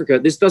of Africa,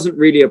 this doesn't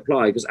really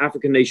apply because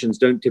African nations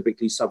don't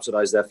typically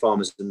subsidize their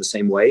farmers in the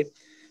same way.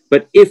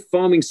 But if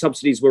farming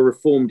subsidies were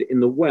reformed in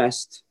the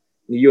West,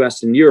 the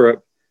US and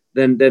Europe,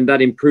 then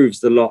that improves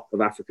the lot of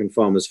African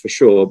farmers for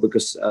sure,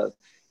 because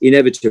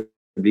inevitably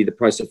the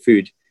price of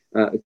food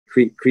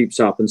creeps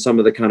up and some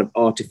of the kind of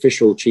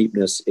artificial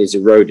cheapness is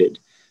eroded.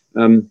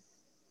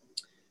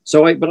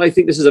 But I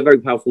think this is a very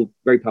powerful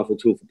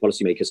tool for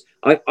policymakers.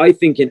 I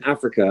think in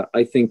Africa,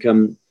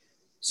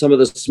 some of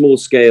the small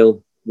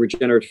scale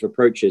regenerative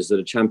approaches that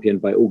are championed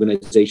by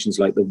organizations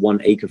like the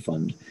 1 Acre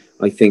Fund,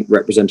 I think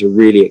represent a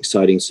really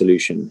exciting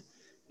solution.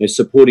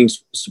 Supporting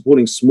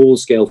small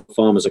scale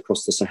farmers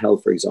across the Sahel,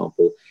 for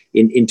example,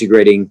 in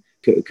integrating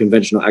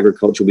conventional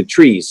agriculture with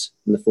trees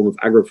in the form of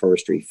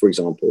agroforestry, for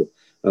example,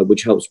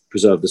 which helps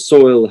preserve the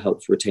soil,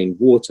 helps retain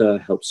water,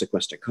 helps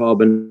sequester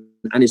carbon,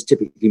 and is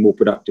typically more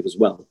productive as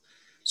well.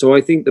 So I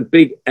think the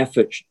big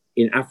effort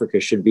in Africa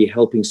should be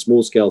helping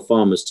small-scale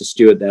farmers to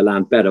steward their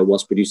land better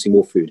whilst producing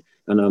more food.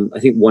 And I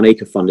think 1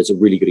 Acre Fund is a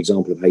really good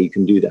example of how you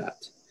can do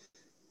that.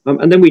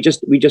 And then we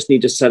just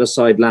need to set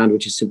aside land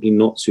which is simply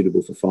not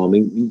suitable for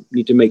farming. We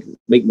need to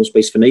make more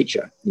space for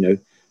nature,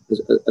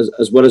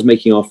 as well as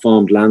making our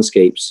farmed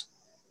landscapes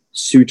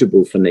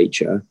suitable for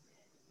nature.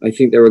 I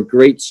think there are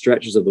great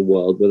stretches of the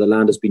world where the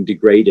land has been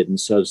degraded and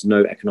serves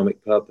no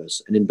economic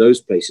purpose. And in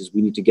those places,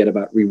 we need to get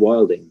about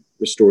rewilding,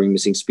 restoring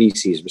missing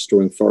species,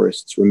 restoring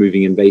forests,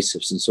 removing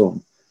invasives, and so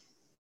on.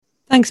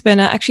 Thanks, Ben.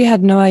 I actually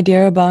had no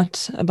idea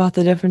about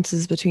the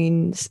differences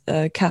between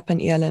CAP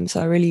and ELM.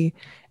 So I really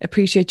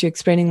appreciate you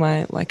explaining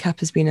why CAP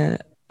has been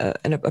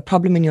a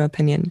problem in your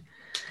opinion.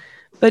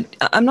 But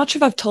I'm not sure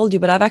if I've told you,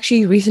 but I've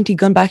actually recently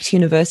gone back to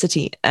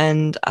university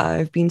and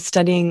I've been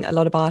studying a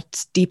lot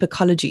about deep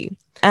ecology.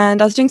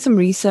 And I was doing some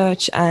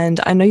research, and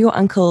I know your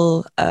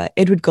uncle,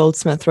 Edward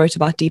Goldsmith, wrote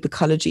about deep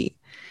ecology,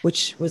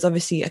 which was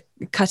obviously a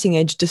cutting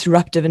edge,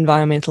 disruptive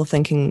environmental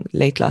thinking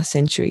late last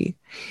century.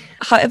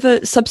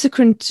 However,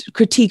 subsequent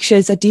critique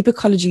shows that deep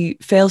ecology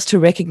fails to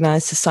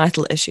recognize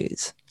societal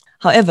issues.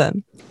 However,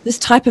 this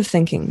type of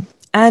thinking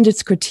and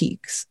its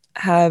critiques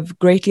have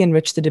greatly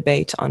enriched the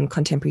debate on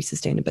contemporary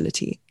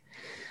sustainability.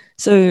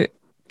 So,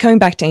 coming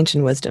back to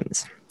ancient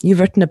wisdoms,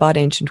 you've written about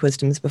ancient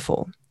wisdoms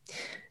before.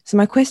 So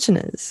my question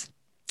is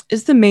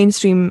the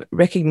mainstream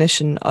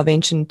recognition of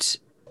ancient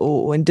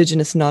or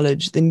indigenous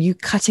knowledge the new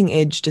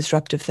cutting-edge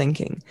disruptive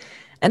thinking?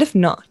 And if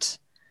not,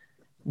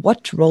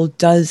 what role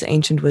does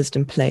ancient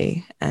wisdom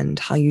play, and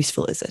how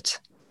useful is it?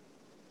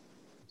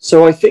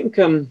 So I think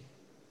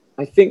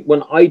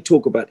when I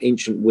talk about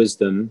ancient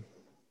wisdom,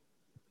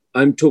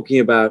 I'm talking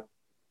about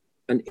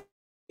an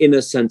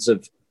inner sense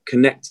of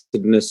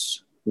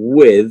connectedness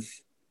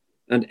with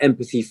and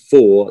empathy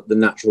for the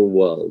natural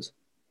world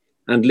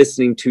and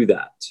listening to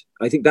that.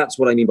 I think that's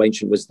what I mean by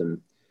ancient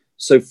wisdom.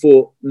 So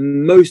for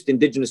most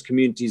indigenous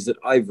communities that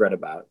I've read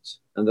about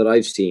and that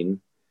I've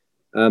seen,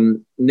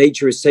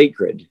 nature is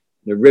sacred.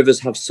 Rivers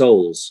have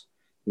souls.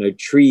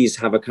 Trees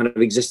have a kind of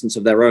existence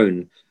of their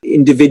own.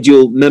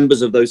 Individual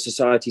members of those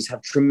societies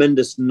have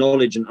tremendous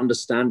knowledge and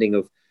understanding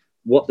of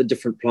what the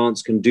different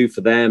plants can do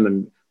for them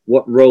and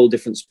what role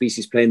different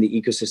species play in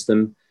the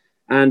ecosystem.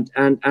 And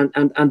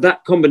that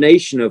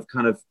combination of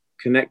kind of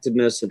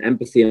connectedness and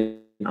empathy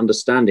and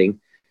understanding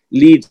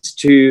leads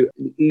to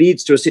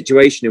a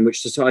situation in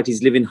which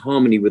societies live in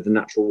harmony with the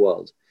natural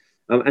world.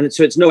 And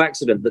so it's no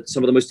accident that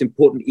some of the most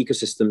important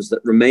ecosystems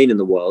that remain in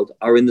the world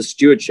are in the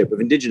stewardship of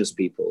indigenous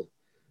people.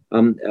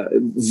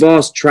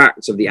 Vast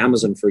tracts of the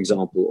Amazon, for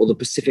example, or the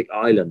Pacific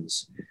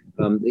Islands,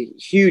 the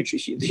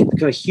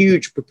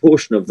huge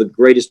proportion of the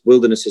greatest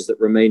wildernesses that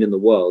remain in the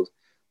world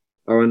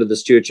are under the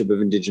stewardship of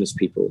indigenous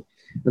people.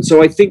 And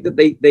so I think that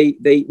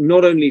they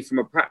not only from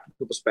a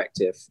practical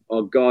perspective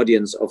are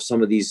guardians of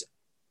some of these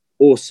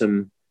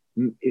awesome,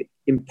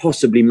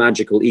 impossibly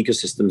magical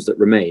ecosystems that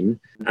remain,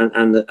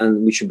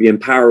 and we should be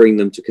empowering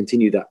them to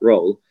continue that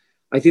role.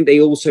 I think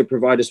they also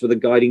provide us with a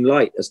guiding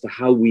light as to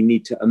how we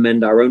need to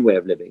amend our own way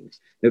of living.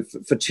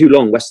 For too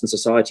long, Western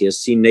society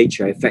has seen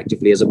nature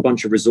effectively as a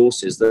bunch of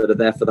resources that are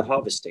there for the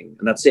harvesting,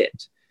 and that's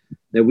it.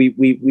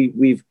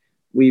 We've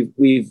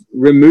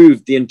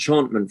removed the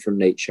enchantment from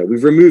nature.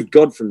 We've removed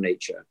God from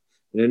nature.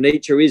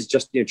 Nature is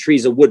just,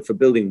 trees are wood for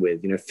building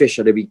with. Fish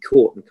are to be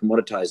caught and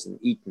commoditized and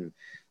eaten.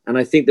 And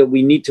I think that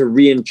we need to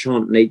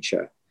re-enchant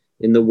nature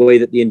in the way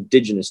that the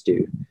indigenous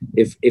do,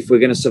 if we're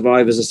going to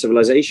survive as a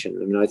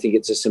civilization. I think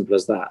it's as simple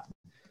as that.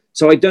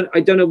 So I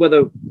don't know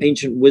whether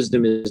ancient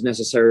wisdom is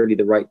necessarily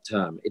the right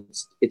term.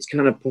 It's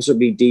kind of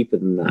possibly deeper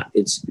than that.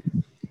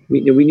 We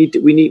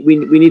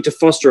need to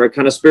foster a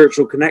kind of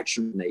spiritual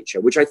connection with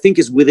nature, which I think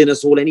is within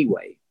us all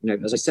anyway.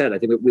 As I said, I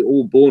think we're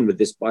all born with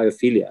this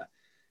biophilia,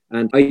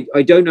 and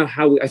I don't know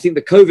how. I think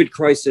the COVID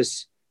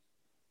crisis,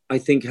 I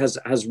think,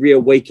 has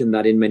reawakened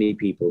that in many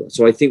people.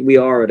 So I think we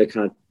are at a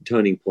kind of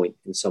turning point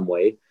in some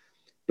way.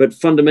 But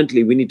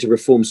fundamentally, we need to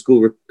reform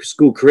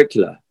school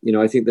curricula.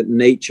 I think that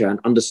nature and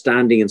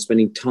understanding and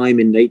spending time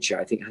in nature,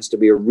 I think, has to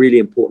be a really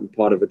important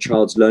part of a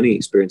child's learning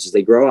experience as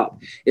they grow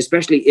up,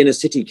 especially inner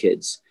city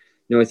kids.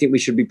 I think we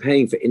should be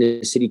paying for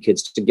inner city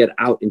kids to get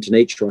out into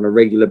nature on a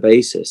regular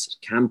basis,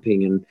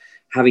 camping and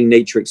having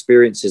nature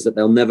experiences that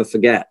they'll never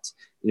forget.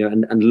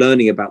 And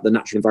learning about the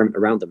natural environment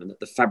around them and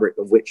the fabric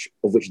of which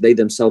they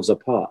themselves are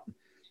part.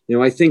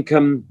 I think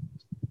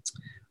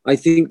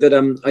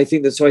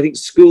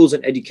schools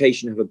and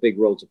education have a big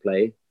role to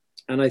play.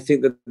 And I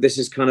think that this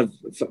is kind of,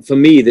 for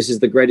me, this is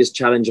the greatest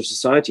challenge of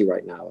society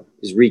right now,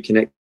 is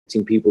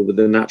reconnecting people with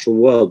the natural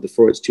world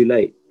before it's too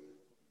late.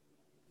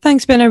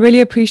 Thanks, Ben. I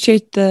really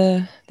appreciate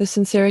the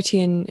sincerity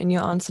in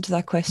your answer to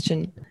that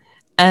question.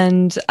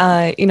 And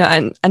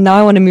and now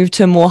I want to move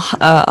to a more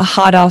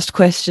hard-asked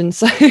question.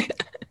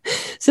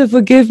 So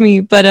forgive me,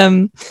 but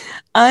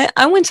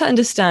I want to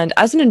understand,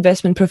 as an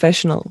investment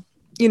professional,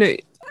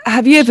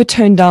 have you ever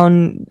turned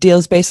down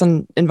deals based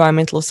on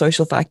environmental or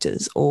social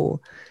factors, or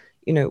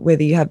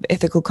whether you have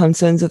ethical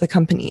concerns with a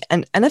company,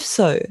 and if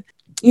so,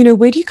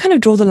 where do you kind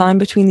of draw the line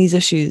between these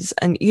issues?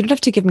 And you don't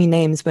have to give me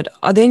names, but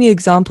are there any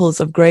examples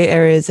of gray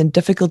areas and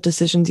difficult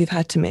decisions you've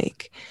had to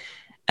make?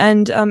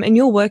 And in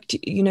your work, do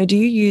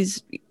you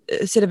use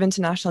a set of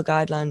international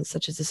guidelines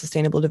such as the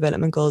Sustainable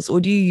Development Goals, or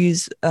do you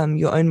use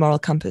your own moral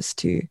compass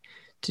to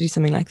do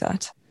something like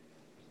that?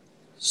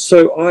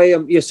 So I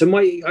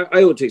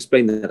ought to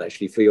explain that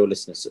actually for your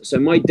listeners. So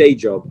my day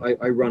job,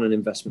 I run an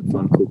investment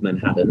fund called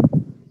Manhattan.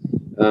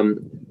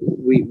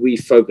 We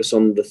focus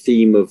on the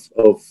theme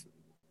of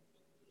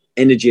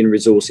energy and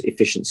resource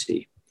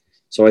efficiency.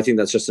 So I think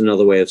that's just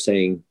another way of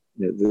saying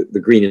the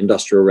green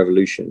industrial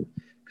revolution,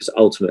 because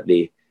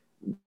ultimately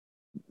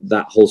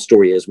that whole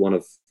story is one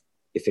of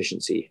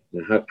efficiency.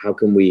 How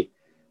can we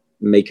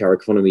make our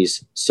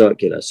economies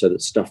circular so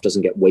that stuff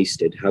doesn't get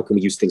wasted? How can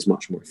we use things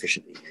much more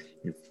efficiently?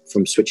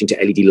 From switching to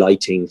LED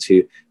lighting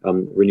to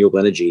renewable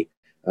energy.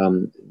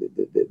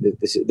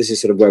 This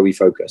is sort of where we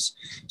focus.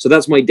 So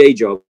that's my day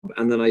job.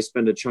 And then I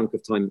spend a chunk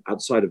of time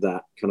outside of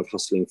that kind of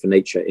hustling for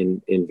nature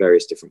in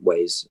various different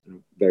ways,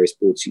 various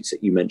board seats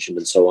that you mentioned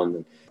and so on,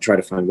 and try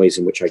to find ways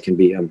in which I can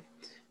be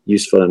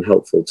useful and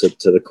helpful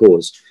to the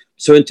cause.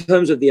 So in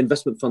terms of the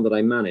investment fund that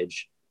I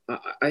manage,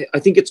 I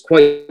think it's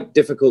quite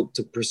difficult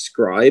to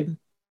prescribe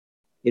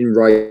in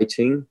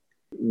writing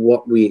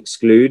what we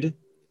exclude.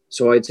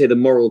 So I'd say the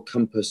moral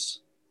compass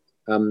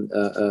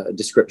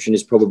description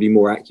is probably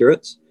more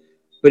accurate.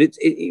 But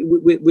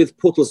with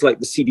portals like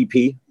the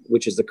CDP,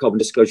 which is the Carbon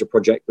Disclosure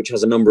Project, which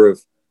has a number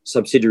of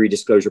subsidiary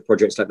disclosure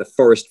projects like the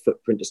Forest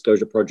Footprint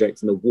Disclosure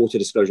Project and the Water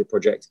Disclosure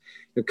Project,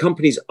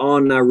 companies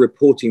are now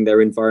reporting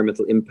their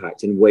environmental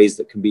impact in ways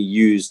that can be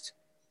used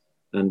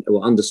and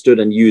understood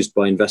and used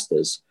by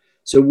investors.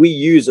 So we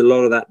use a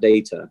lot of that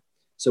data.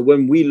 So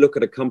when we look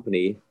at a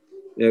company,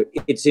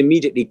 it's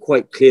immediately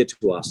quite clear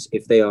to us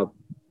if they are,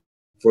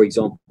 for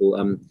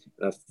example,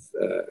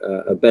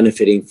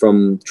 benefiting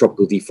from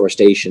tropical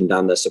deforestation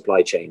down their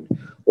supply chain,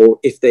 or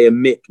if they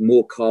emit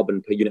more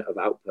carbon per unit of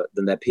output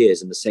than their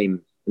peers in the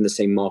same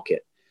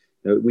market.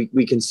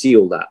 We can see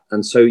all that.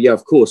 And so, yeah,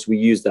 of course, we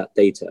use that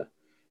data.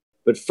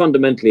 But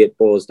fundamentally, it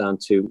boils down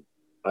to,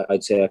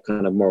 I'd say, a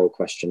kind of moral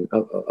question,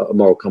 a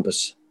moral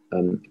compass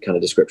kind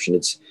of description.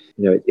 It's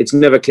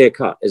never clear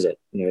cut, is it?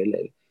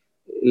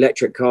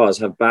 Electric cars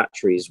have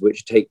batteries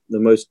which take the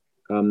most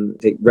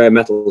rare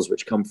metals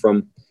which come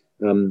from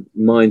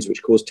mines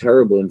which cause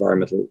terrible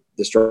environmental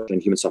destruction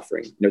and human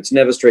suffering. It's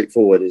never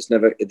straightforward.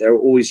 There are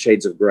always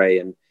shades of gray,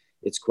 and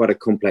it's quite a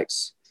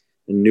complex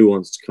and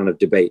nuanced kind of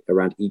debate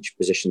around each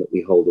position that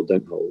we hold or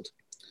don't hold.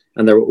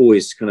 And there are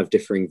always kind of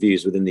differing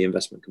views within the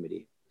investment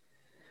committee.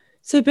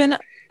 So Ben,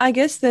 I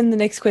guess then the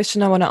next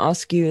question I want to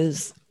ask you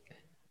is,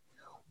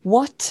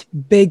 what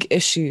big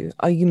issue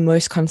are you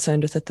most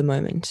concerned with at the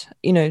moment?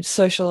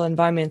 Social,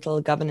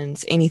 environmental,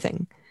 governance,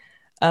 anything.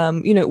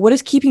 What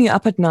is keeping you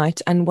up at night,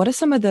 and what are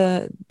some of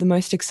the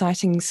most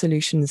exciting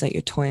solutions that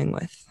you're toying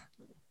with?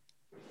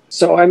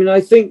 So,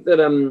 I think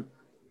that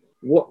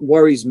what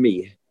worries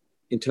me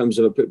in terms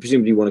of,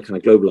 presumably you want a kind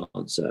of global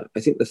answer, I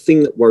think the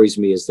thing that worries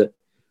me is that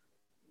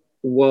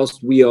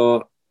whilst we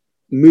are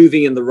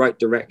moving in the right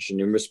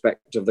direction in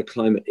respect of the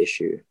climate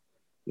issue,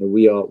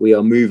 we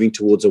are moving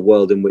towards a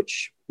world in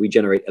which we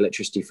generate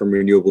electricity from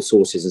renewable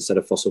sources instead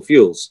of fossil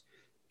fuels,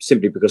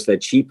 simply because they're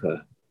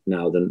cheaper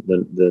now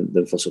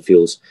than fossil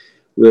fuels.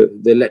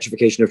 The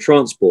electrification of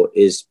transport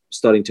is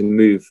starting to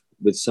move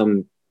with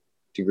some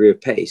degree of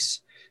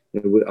pace.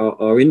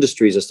 Our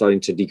industries are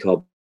starting to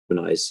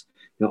decarbonize.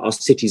 Our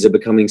cities are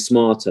becoming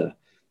smarter.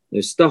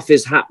 Stuff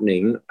is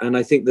happening, and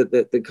I think that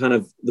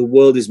the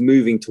world is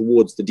moving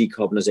towards the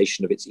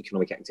decarbonization of its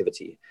economic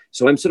activity.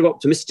 So I'm sort of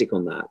optimistic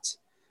on that.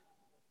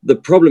 The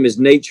problem is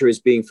nature is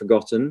being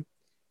forgotten,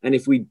 and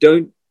if we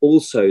don't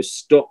also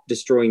stop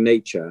destroying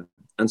nature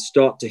and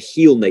start to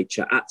heal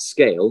nature at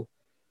scale,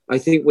 I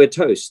think we're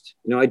toast.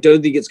 I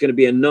don't think it's going to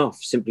be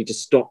enough simply to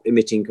stop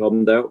emitting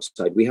carbon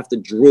dioxide. We have to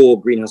draw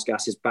greenhouse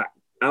gases back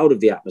out of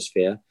the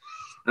atmosphere,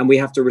 and we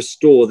have to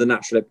restore the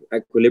natural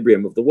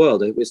equilibrium of the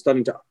world.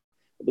 Humans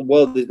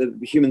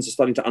are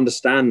starting to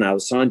understand now,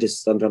 scientists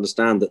are starting to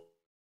understand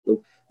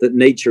that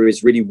nature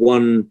is really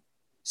one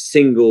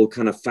single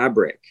kind of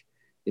fabric,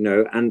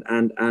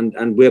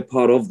 and we're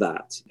part of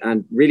that,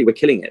 and really we're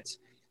killing it.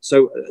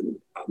 So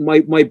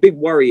my big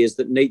worry is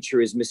that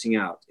nature is missing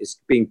out. It's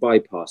being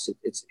bypassed.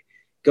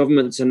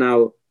 Governments are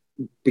now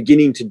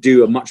beginning to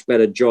do a much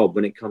better job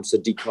when it comes to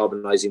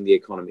decarbonizing the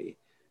economy,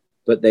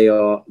 but they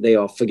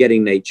are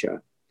forgetting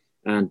nature.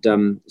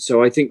 And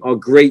so I think our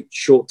great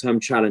short-term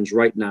challenge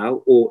right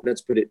now, or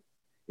let's put it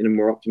in a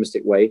more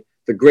optimistic way,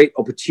 the great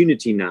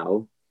opportunity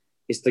now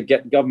is to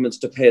get governments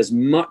to pay as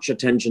much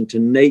attention to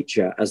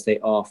nature as they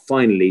are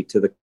finally to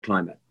the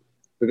climate,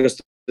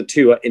 because the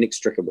two are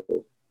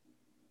inextricable.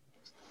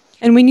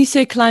 And when you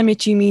say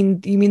climate, you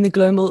mean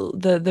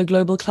the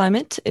global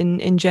climate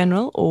in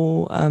general,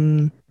 or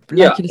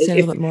like you to say a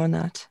little bit more on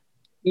that?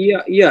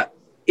 Yeah.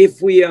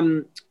 If we,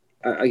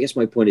 I guess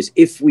my point is,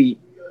 if we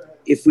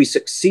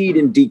succeed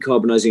in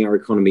decarbonizing our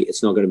economy,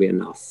 it's not going to be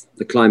enough.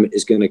 The climate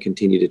is going to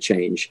continue to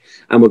change,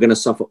 and we're going to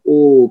suffer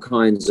all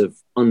kinds of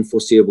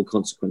unforeseeable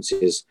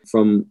consequences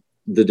from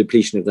the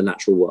depletion of the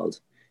natural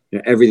world.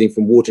 Everything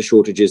from water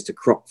shortages to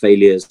crop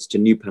failures to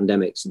new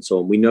pandemics and so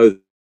on. We know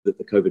that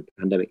the COVID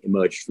pandemic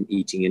emerged from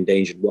eating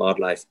endangered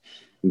wildlife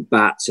and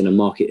bats in a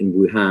market in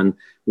Wuhan.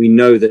 We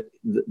know that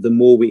the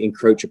more we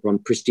encroach upon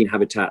pristine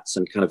habitats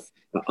and kind of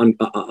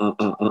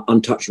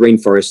untouched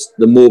rainforests,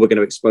 the more we're going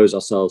to expose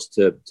ourselves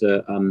to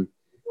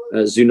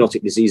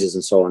zoonotic diseases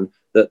and so on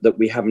that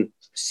we haven't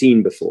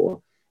seen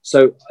before.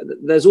 So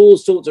there's all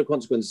sorts of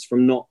consequences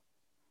from not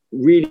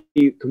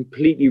really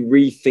completely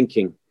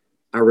rethinking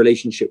our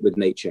relationship with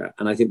nature.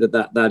 And I think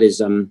that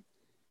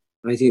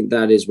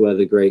is where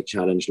the great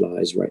challenge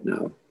lies right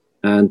now.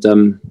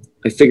 And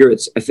I figure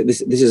this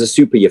is a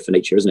super year for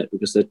nature, isn't it?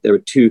 Because there are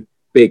two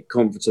big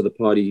conference of the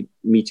party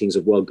meetings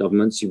of world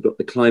governments. You've got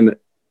the climate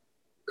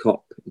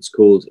COP, it's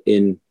called,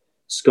 in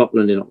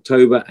Scotland in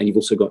October, and you've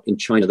also got in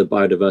China the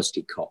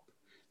biodiversity COP.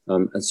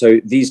 And so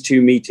these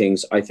two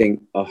meetings, I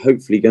think, are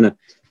hopefully going to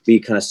be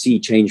kind of sea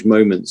change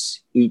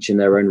moments, each in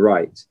their own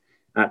right,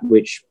 at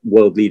which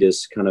world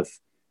leaders kind of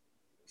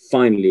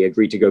finally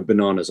agree to go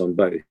bananas on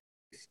both.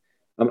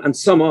 And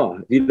some are.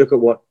 If you look at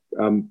what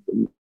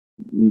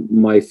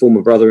my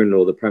former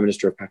brother-in-law, the Prime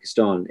Minister of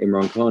Pakistan,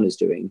 Imran Khan, is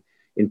doing,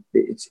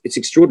 it's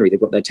extraordinary. They've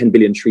got their 10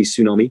 billion tree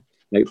tsunami,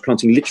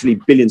 planting literally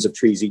billions of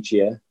trees each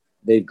year.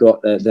 They've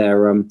got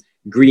their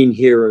Green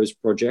Heroes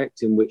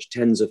project, in which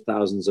tens of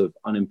thousands of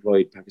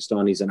unemployed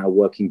Pakistanis are now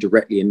working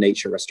directly in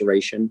nature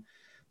restoration.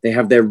 They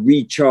have their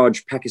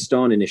Recharge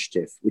Pakistan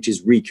initiative, which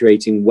is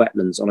recreating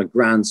wetlands on a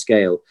grand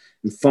scale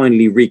and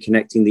finally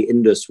reconnecting the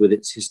Indus with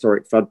its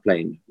historic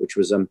floodplain, which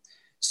was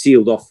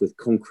sealed off with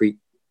concrete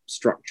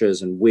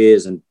structures and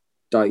weirs and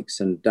dikes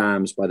and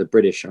dams by the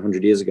British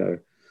 100 years ago.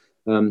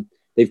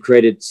 They've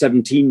created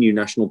 17 new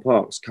national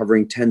parks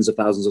covering tens of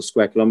thousands of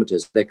square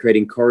kilometers. They're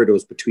creating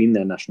corridors between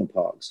their national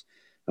parks.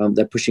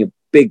 They're pushing a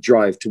big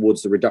drive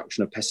towards the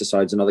reduction of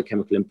pesticides and other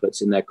chemical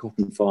inputs in their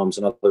cotton farms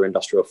and other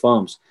industrial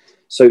farms.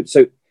 So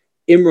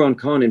Imran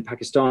Khan in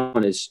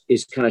Pakistan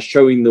is kind of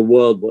showing the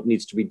world what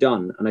needs to be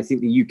done. And I think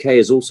the UK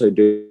is also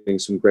doing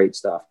some great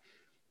stuff.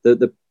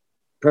 The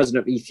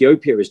president of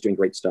Ethiopia is doing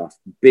great stuff,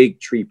 big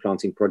tree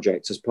planting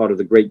projects as part of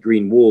the Great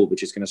Green Wall,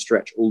 which is going to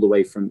stretch all the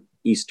way from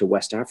East to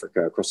West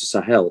Africa across the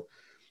Sahel.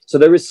 So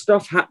there is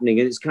stuff happening,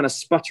 and it's kind of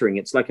sputtering.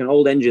 It's like an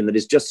old engine that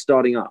is just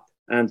starting up.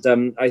 And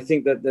I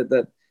think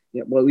that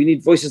we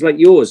need voices like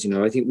yours.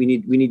 I think we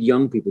need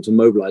young people to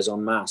mobilize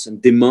en masse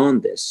and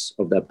demand this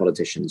of their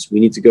politicians. We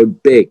need to go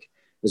big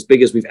as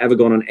we've ever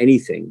gone on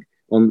anything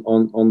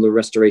on the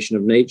restoration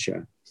of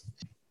nature.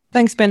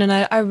 Thanks, Ben. And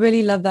I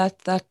really love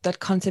that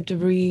concept of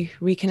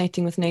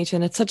reconnecting with nature.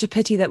 And it's such a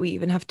pity that we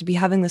even have to be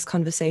having this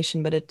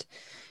conversation, but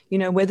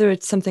whether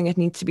it's something that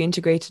needs to be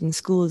integrated in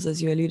schools,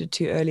 as you alluded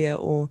to earlier,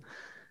 or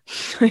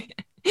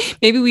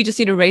maybe we just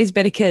need to raise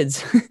better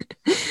kids.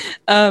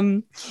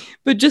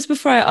 But just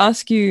before I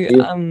ask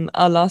you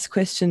our last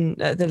question,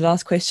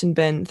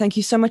 Ben, thank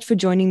you so much for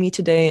joining me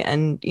today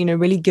and,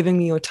 really giving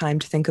me your time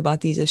to think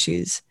about these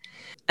issues.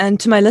 And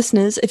to my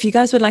listeners, if you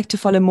guys would like to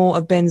follow more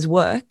of Ben's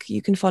work,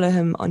 you can follow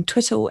him on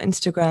Twitter or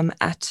Instagram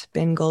at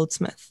Ben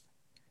Goldsmith.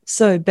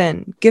 So,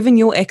 Ben, given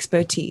your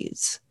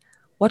expertise,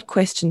 what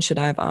question should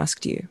I have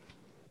asked you?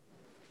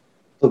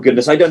 Oh,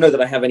 goodness. I don't know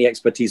that I have any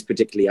expertise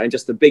particularly. I'm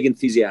just a big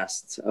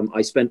enthusiast.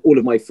 I spend all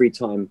of my free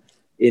time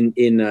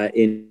immersed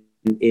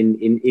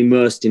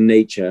in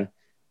nature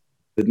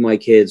with my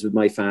kids, with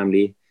my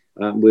family.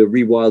 We're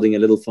rewilding a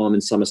little farm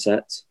in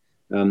Somerset.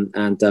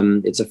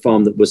 And it's a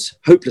farm that was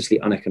hopelessly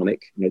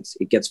uneconomic.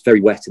 It gets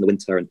very wet in the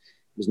winter and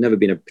has never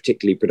been a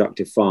particularly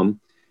productive farm.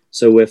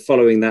 So we're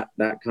following that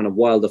kind of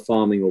wilder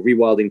farming or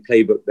rewilding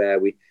playbook there.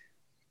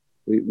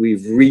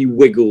 We've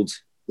re-wiggled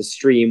the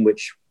stream,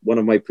 which one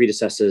of my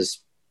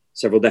predecessors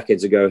several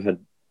decades ago had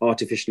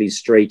artificially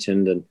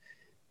straightened and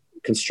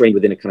constrained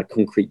within a kind of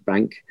concrete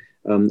bank.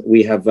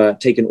 We have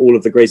taken all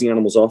of the grazing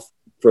animals off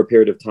for a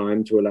period of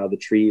time to allow the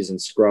trees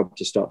and scrub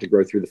to start to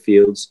grow through the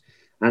fields.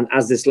 And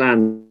as this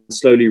land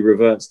slowly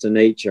reverts to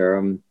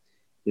nature,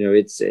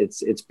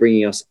 it's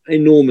bringing us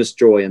enormous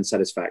joy and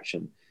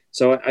satisfaction.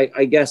 So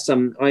I guess I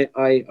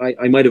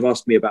might have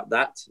asked me about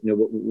that.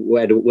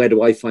 Where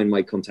do I find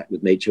my contact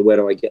with nature? Where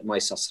do I get my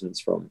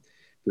sustenance from?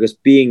 Because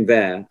being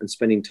there and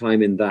spending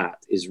time in that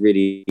is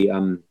really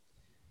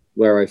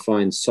where I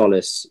find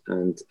solace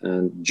and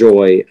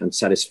joy and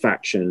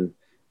satisfaction,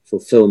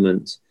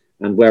 fulfillment,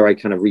 and where I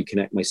kind of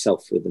reconnect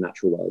myself with the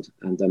natural world.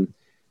 And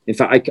in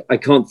fact, I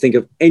can't think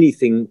of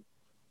anything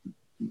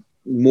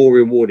more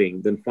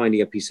rewarding than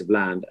finding a piece of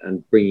land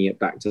and bringing it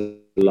back to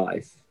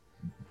life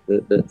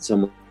that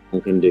someone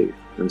can do.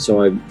 And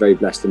so I'm very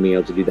blessed in being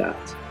able to do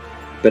that.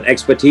 But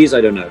expertise,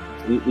 I don't know.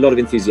 A lot of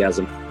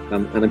enthusiasm.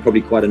 And I'm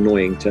probably quite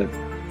annoying to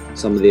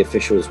some of the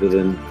officials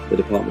within the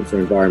Department for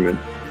Environment,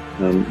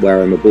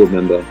 where I'm a board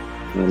member,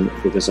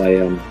 because I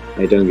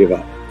don't give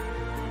up.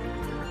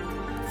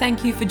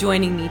 Thank you for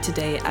joining me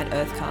today at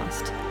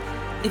Earthcast.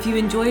 If you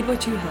enjoyed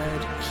what you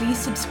heard, please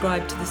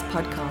subscribe to this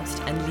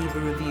podcast and leave a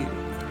review.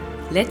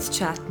 Let's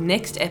chat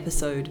next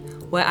episode,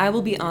 where I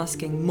will be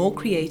asking more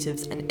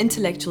creatives and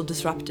intellectual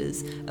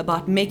disruptors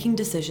about making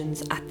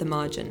decisions at the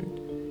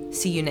margin.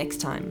 See you next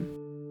time.